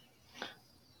you.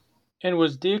 And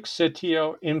was De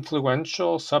Excidio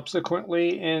influential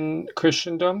subsequently in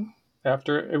Christendom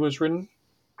after it was written?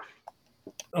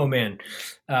 Oh man,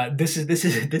 this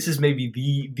is maybe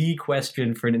the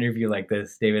question for an interview like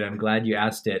this, David. I'm glad you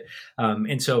asked it.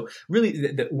 And so, really,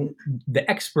 the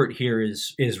expert here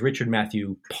is Richard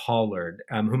Matthew Pollard,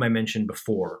 whom I mentioned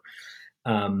before,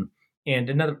 and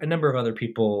a number of other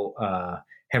people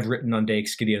have written on De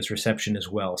Excidio's reception as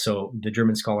well. So the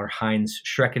German scholar Heinz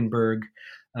Schreckenberg,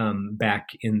 back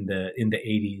in the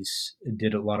 80s,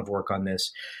 did a lot of work on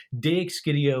this. De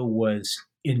Excidio was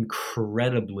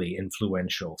incredibly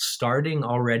influential, starting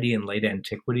already in late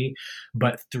antiquity,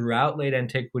 but throughout late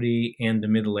antiquity and the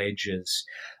Middle Ages.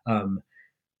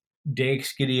 De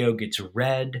Excidio gets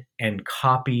read and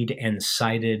copied and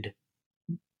cited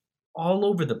all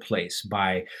over the place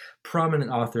by prominent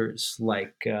authors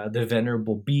like the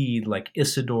Venerable Bede, like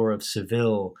Isidore of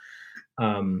Seville.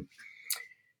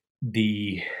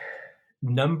 The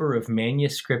number of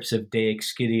manuscripts of De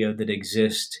Excidio that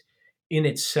exist in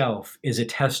itself is a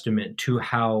testament to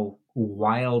how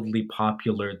wildly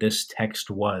popular this text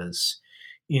was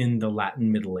in the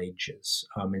Latin Middle Ages.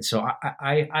 And so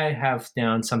I have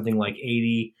down something like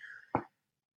 80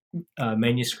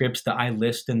 manuscripts that I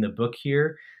list in the book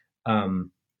here.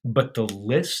 But the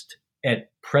list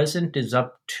at present is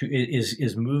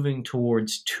moving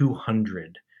towards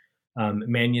 200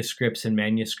 manuscripts and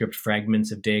manuscript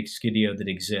fragments of De Excidio that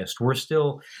exist. We're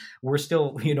still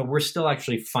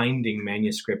actually finding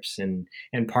manuscripts and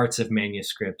parts of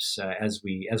manuscripts as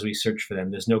we search for them.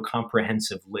 There's no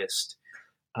comprehensive list,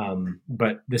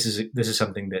 but this is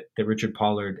something that Richard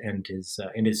Pollard and his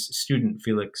student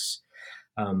Felix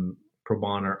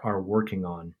Proban are working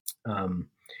on.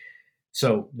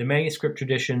 So the manuscript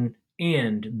tradition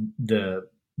and the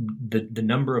the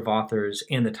number of authors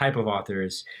and the type of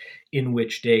authors in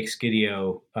which De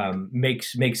Excidio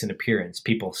makes an appearance.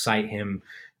 People cite him.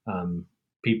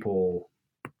 People.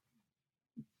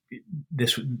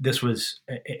 This was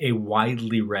a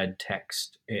widely read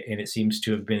text, and it seems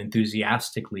to have been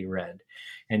enthusiastically read,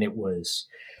 and it was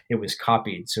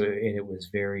copied. So and it was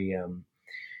very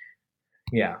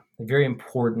very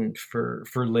important for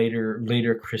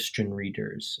later Christian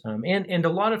readers, and a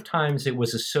lot of times it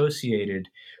was associated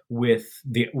with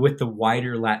the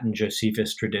wider Latin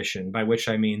Josephus tradition, by which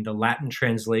I mean the Latin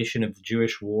translation of the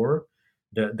Jewish War,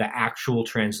 the actual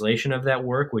translation of that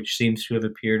work, which seems to have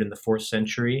appeared in the 4th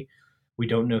century. We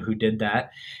don't know who did that,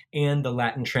 and the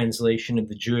Latin translation of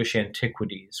the Jewish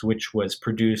Antiquities, which was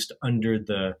produced under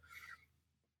the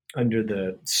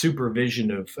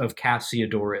supervision of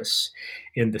Cassiodorus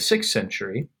in the 6th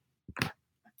century.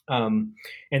 And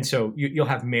so you'll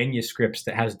have manuscripts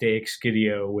that has De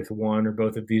Excidio with one or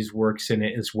both of these works in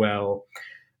it as well.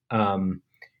 And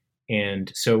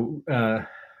so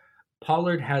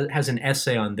Pollard has an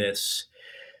essay on this,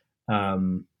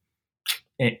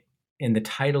 and the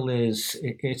title is,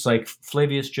 it's like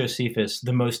Flavius Josephus,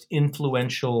 the most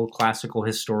influential classical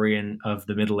historian of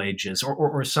the Middle Ages,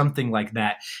 or something like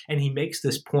that. And he makes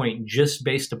this point just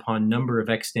based upon number of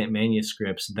extant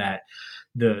manuscripts that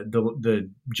the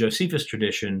Josephus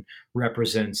tradition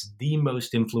represents the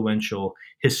most influential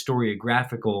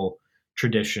historiographical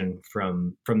tradition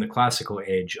from the classical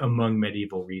age among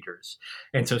medieval readers.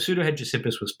 And so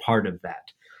Pseudo-Hegesippus was part of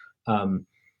that.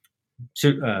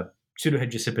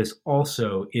 Pseudo-Hegesippus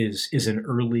also is an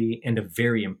early and a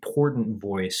very important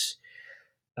voice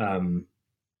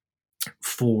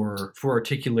for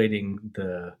articulating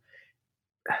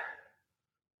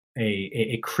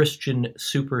a Christian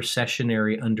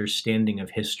supersessionary understanding of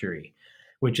history,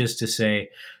 which is to say,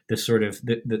 the sort of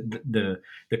the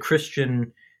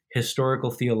Christian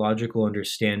historical theological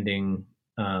understanding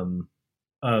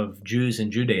of Jews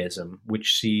and Judaism,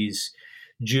 which sees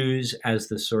Jews as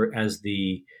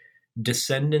the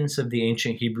descendants of the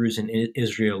ancient Hebrews and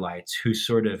Israelites who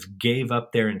sort of gave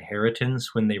up their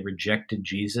inheritance when they rejected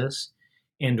Jesus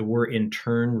and were in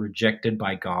turn rejected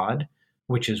by God,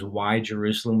 which is why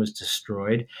Jerusalem was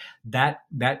destroyed. That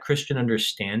Christian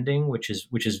understanding, which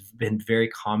has been very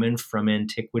common from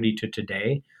antiquity to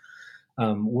today,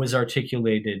 was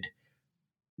articulated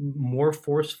more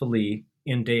forcefully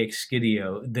in De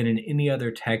Excidio than in any other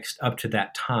text up to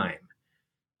that time.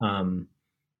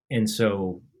 And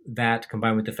so that,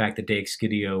 combined with the fact that De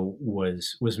Excidio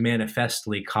was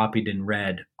manifestly copied and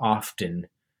read often,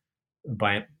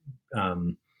 by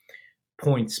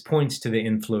points to the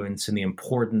influence and the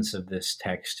importance of this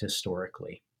text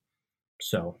historically.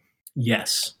 So,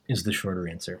 yes, is the shorter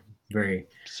answer. Very.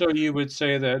 So you would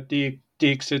say that De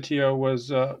Excidio was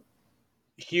a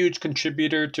huge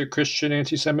contributor to Christian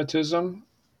anti-Semitism?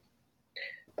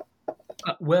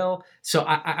 Well, so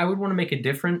I would want to make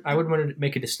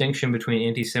a distinction between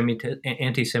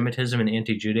anti-Semitism and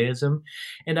anti-Judaism,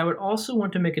 and I would also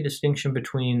want to make a distinction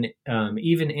between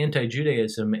even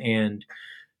anti-Judaism and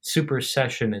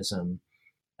supersessionism.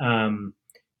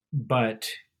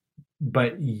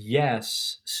 But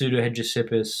yes,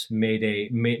 Pseudo-Hegesippus made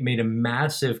a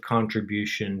massive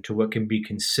contribution to what can be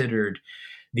considered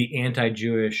the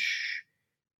anti-Jewish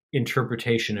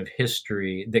interpretation of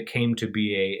history that came to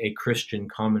be a Christian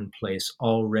commonplace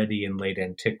already in late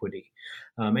antiquity.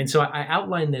 And so I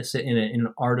outlined this in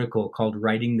an article called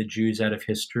Writing the Jews Out of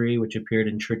History, which appeared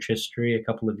in Church History a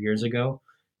couple of years ago,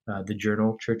 the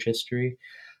journal Church History.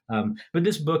 But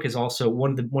this book is also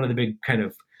one of the big kind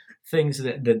of things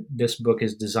that this book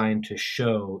is designed to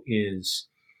show is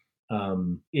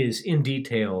in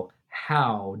detail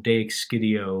how De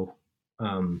Excidio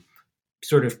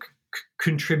sort of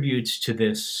contributes to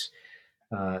this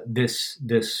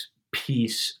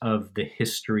piece of the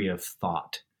history of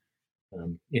thought,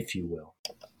 if you will.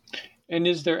 And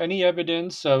is there any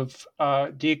evidence of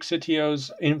De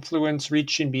Excitio's influence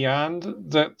reaching beyond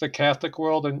the Catholic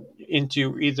world and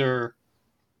into either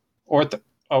what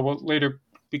later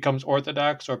becomes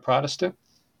Orthodox or Protestant?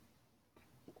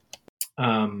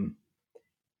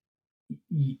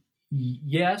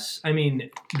 Yes, I mean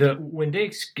the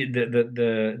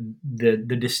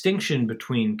distinction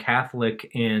between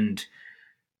Catholic and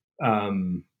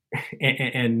the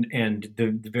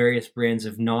various brands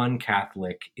of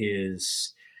non-Catholic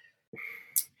is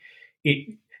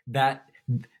that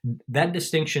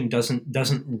distinction doesn't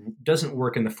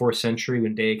work in the 4th century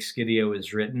when De Excidio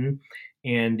is written,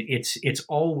 and it's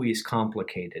always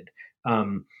complicated.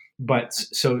 But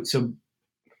so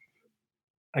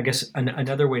I guess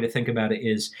another way to think about it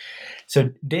is, so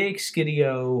De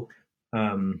Excidio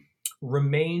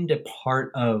remained a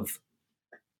part of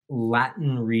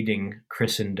Latin reading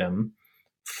Christendom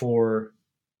for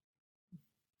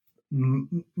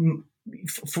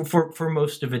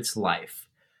most of its life.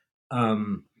 I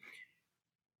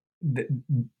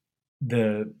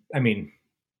mean,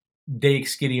 De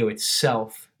Excidio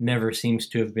itself never seems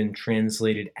to have been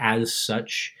translated as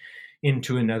such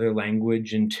into another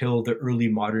language until the early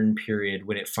modern period,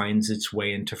 when it finds its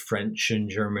way into French and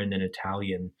German and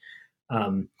Italian.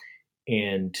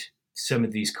 And some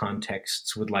of these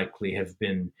contexts would likely have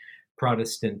been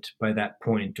Protestant by that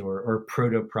point, or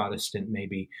proto-Protestant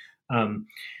maybe.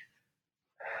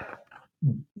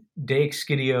 De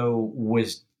Excidio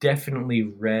was definitely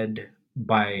read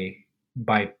by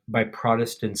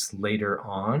Protestants later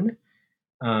on.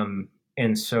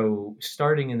 And so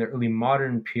starting in the early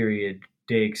modern period,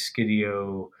 De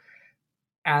Excidio,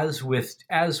 as with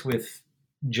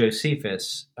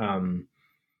Josephus,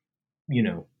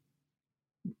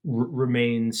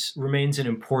 remains an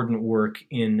important work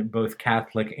in both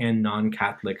Catholic and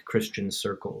non-Catholic Christian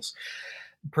circles.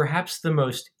 Perhaps the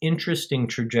most interesting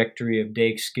trajectory of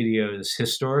De Excitio's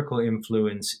historical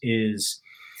influence is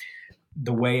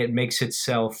the way it makes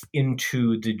itself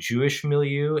into the Jewish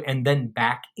milieu and then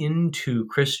back into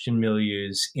Christian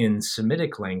milieus in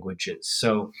Semitic languages.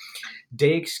 So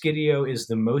De Excidio is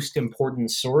the most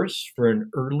important source for an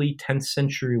early 10th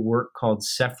century work called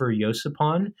Sefer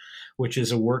Yosipon, which is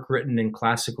a work written in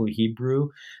classical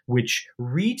Hebrew, which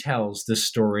retells the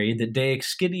story that De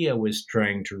Excidio was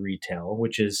trying to retell,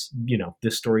 which is, the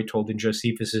story told in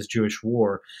Josephus's Jewish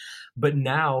War. But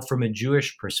now from a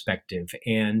Jewish perspective,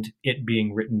 and it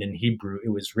being written in Hebrew, it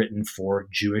was written for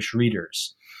Jewish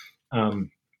readers.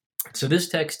 So this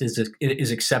text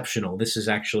is exceptional. This is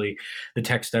actually the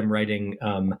text I'm writing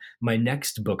my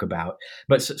next book about.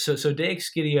 But so De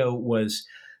Excidio was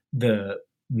the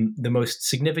most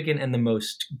significant and the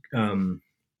most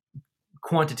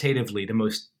quantitatively the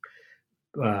most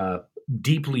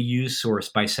deeply used source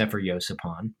by Sefer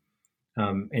Yosipon.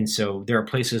 And so there are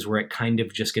places where it kind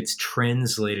of just gets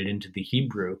translated into the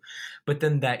Hebrew, but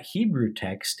then that Hebrew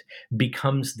text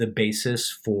becomes the basis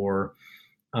for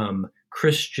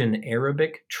Christian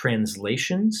Arabic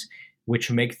translations,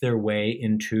 which make their way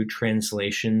into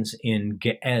translations in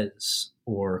Ge'ez,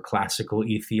 or classical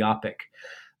Ethiopic.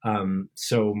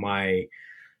 So my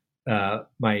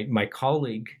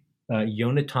colleague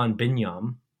Yonatan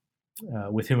Binyam,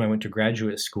 with whom I went to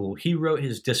graduate school, he wrote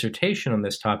his dissertation on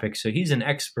this topic. So he's an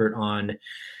expert on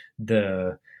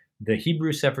the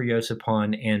Hebrew Sefer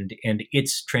Yosipon and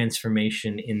its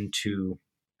transformation into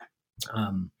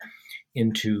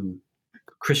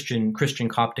Christian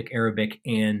Coptic Arabic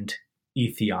and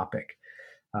Ethiopic.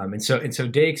 And so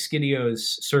De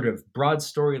Excitio's sort of broad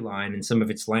storyline and some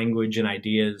of its language and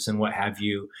ideas and what have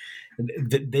you,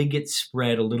 they get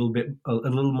spread a little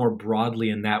more broadly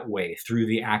in that way through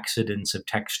the accidents of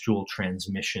textual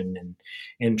transmission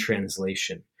and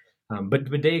translation. But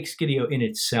De Excidio in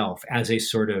itself, as a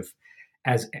sort of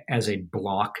as a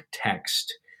block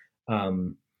text,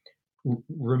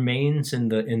 remains in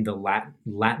the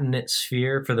Latinate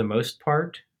sphere for the most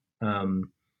part.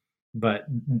 But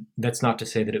that's not to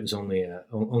say that it was only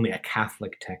a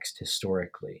Catholic text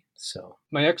historically. So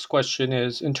my next question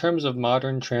is, in terms of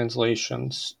modern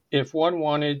translations, if one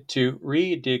wanted to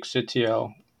read De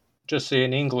Excitio, just say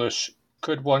in English,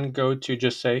 could one go to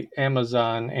just say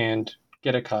Amazon and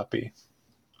get a copy?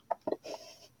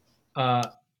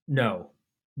 No.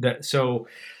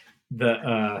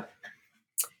 The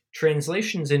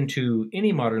translations into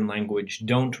any modern language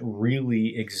don't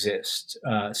really exist.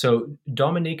 So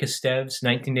Dominique Esteves'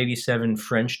 1987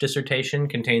 French dissertation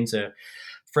contains a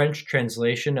French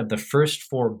translation of the first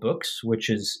 4 books, which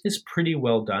is pretty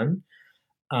well done.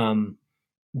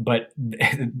 But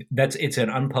it's an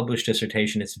unpublished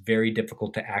dissertation. It's very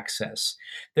difficult to access.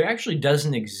 There actually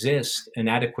doesn't exist an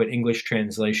adequate English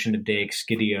translation of De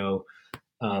Excidio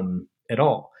at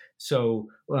all. So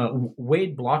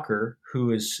Wade Blocker,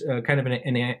 who is kind of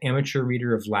an amateur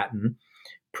reader of Latin,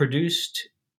 produced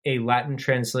a Latin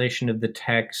translation of the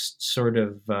text sort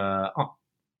of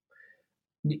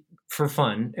for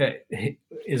fun,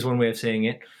 is one way of saying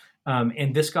it.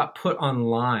 And this got put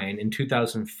online in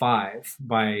 2005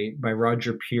 by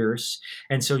Roger Pierce.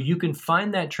 And so you can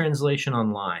find that translation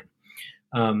online.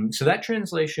 So that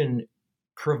translation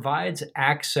provides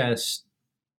access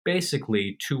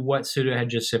basically to what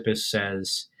Pseudo-Hegesippus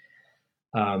says.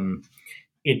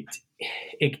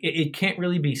 It can't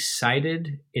really be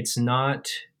cited. It's not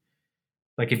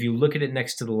like, if you look at it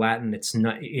next to the Latin, it's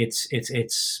not.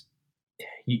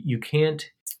 You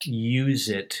can't use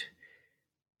it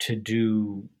to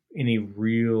do any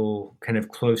real kind of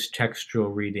close textual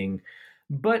reading.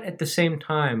 But at the same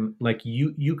time, like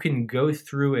you can go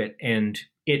through it, and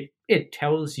it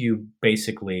tells you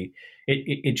basically,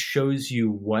 it shows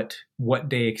you what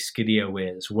De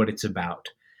Excidio is, what it's about.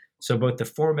 So both the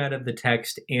format of the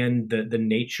text and the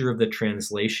nature of the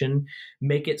translation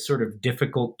make it sort of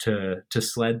difficult to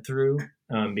sled through,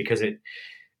 because a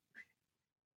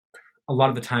lot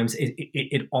of the times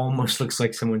it almost looks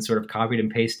like someone sort of copied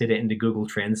and pasted it into Google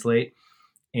Translate,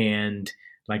 and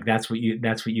like that's what you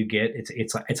get.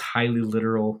 It's highly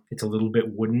literal. It's a little bit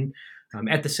wooden.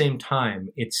 At the same time,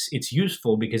 it's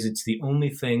useful because it's the only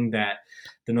thing that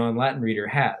the non-Latin reader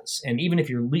has. And even if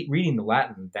you're reading the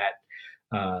Latin,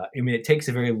 it takes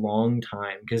a very long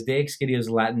time, because De Excidio's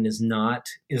Latin is not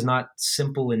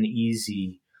simple and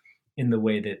easy in the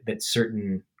way that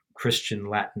certain Christian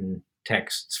Latin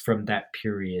texts from that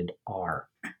period are.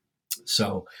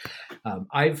 So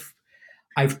I've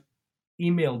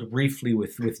emailed briefly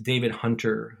with David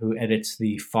Hunter, who edits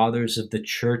the Fathers of the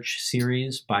Church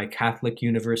series by Catholic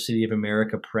University of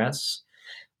America Press.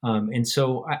 And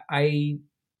so I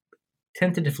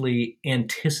tentatively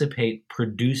anticipate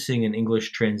producing an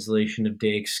English translation of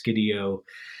De Excidio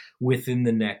within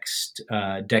the next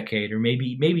decade, or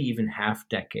maybe even half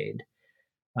decade.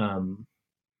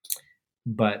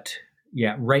 But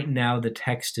yeah, right now the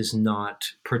text is not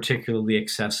particularly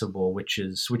accessible, which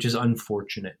is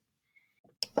unfortunate.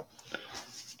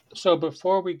 So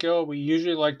before we go, we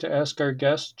usually like to ask our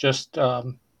guests just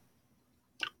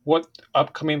what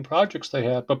upcoming projects they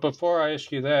have. But before I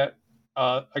ask you that,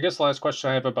 I guess the last question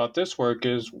I have about this work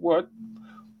is what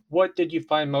did you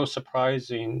find most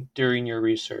surprising during your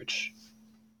research?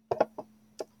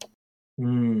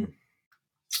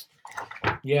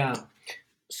 Yeah.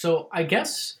 So I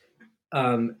guess,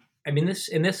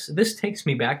 this takes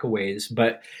me back a ways,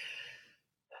 but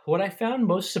what I found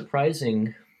most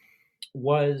surprising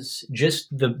was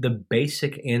just the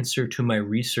basic answer to my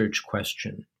research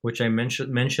question, which I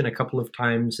mentioned a couple of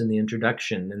times in the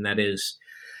introduction, and that is,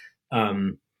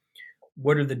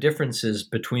 what are the differences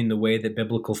between the way that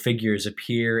biblical figures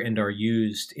appear and are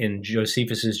used in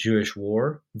Josephus's Jewish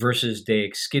War versus De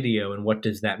Excidio, and what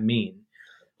does that mean?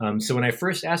 So when I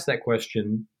first asked that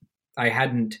question, I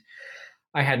hadn't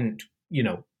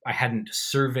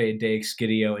surveyed De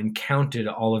Excidio and counted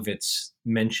all of its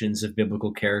mentions of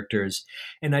biblical characters,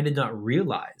 and I did not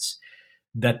realize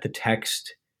that the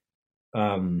text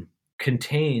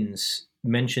contains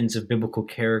mentions of biblical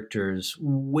characters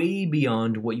way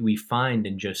beyond what we find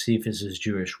in Josephus's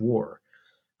Jewish War.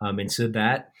 And so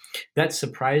that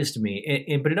surprised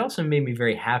me, but it also made me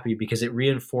very happy because it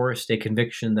reinforced a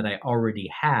conviction that I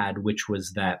already had, which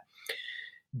was that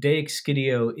De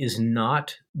Excidio is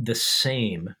not the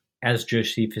same as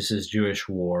Josephus's Jewish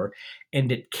War,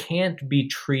 and it can't be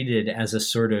treated as a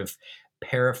sort of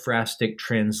paraphrastic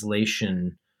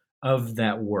translation of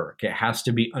that work. It has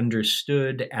to be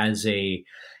understood as a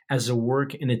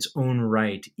work in its own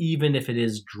right, even if it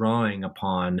is drawing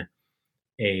upon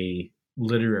a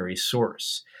literary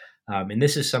source. And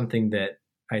this is something that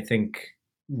I think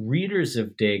readers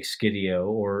of De Excidio,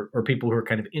 or people who are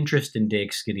kind of interested in De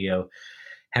Excidio,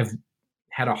 have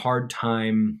had a hard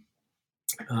time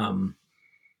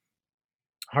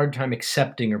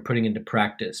accepting or putting into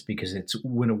practice, because it's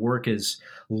when a work is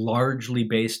largely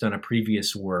based on a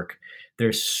previous work,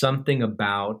 there's something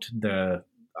about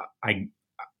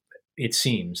it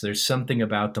seems there's something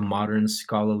about the modern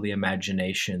scholarly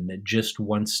imagination that just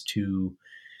wants to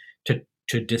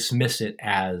dismiss it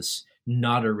as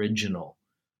not original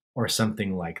or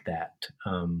something like that.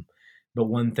 But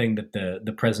one thing that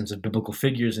the presence of biblical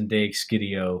figures in De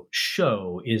Excidio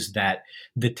show is that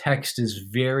the text is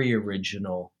very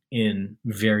original in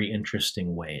very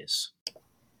interesting ways.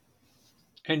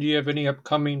 And do you have any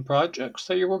upcoming projects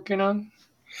that you're working on?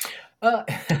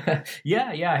 Yeah,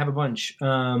 I have a bunch.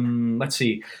 Let's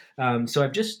see.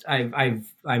 So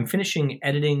I'm finishing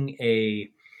editing a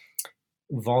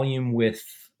volume with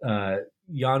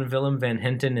Jan Willem van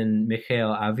Henten and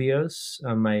Michael Avios,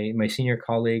 my senior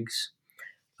colleagues,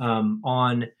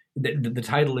 on the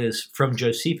title is From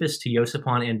Josephus to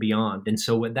Josephon and Beyond. And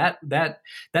so what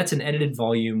that's an edited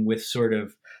volume with sort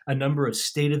of a number of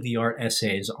state-of-the-art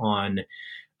essays on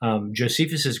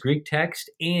Josephus's Greek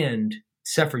text and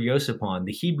Sefer Josephon,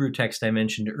 the Hebrew text I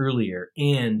mentioned earlier,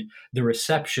 and the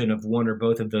reception of one or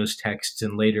both of those texts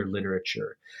in later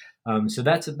literature. So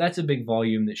that's a big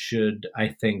volume that should, I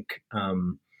think,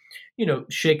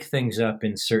 shake things up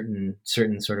in certain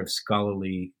sort of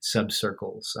scholarly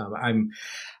subcircles. I'm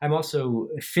also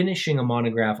finishing a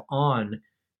monograph on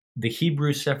the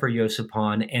Hebrew Sefer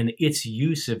Yosipon and its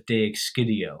use of De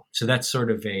Excidio. So that's sort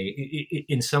of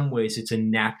in some ways, it's a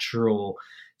natural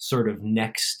sort of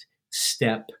next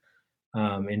step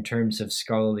in terms of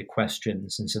scholarly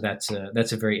questions, and so that's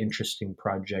a very interesting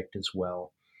project as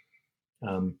well.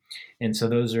 And so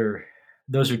those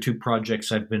are two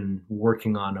projects I've been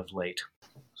working on of late.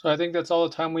 So I think that's all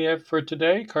the time we have for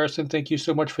today. Carson, thank you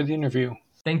so much for the interview.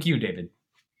 Thank you, David.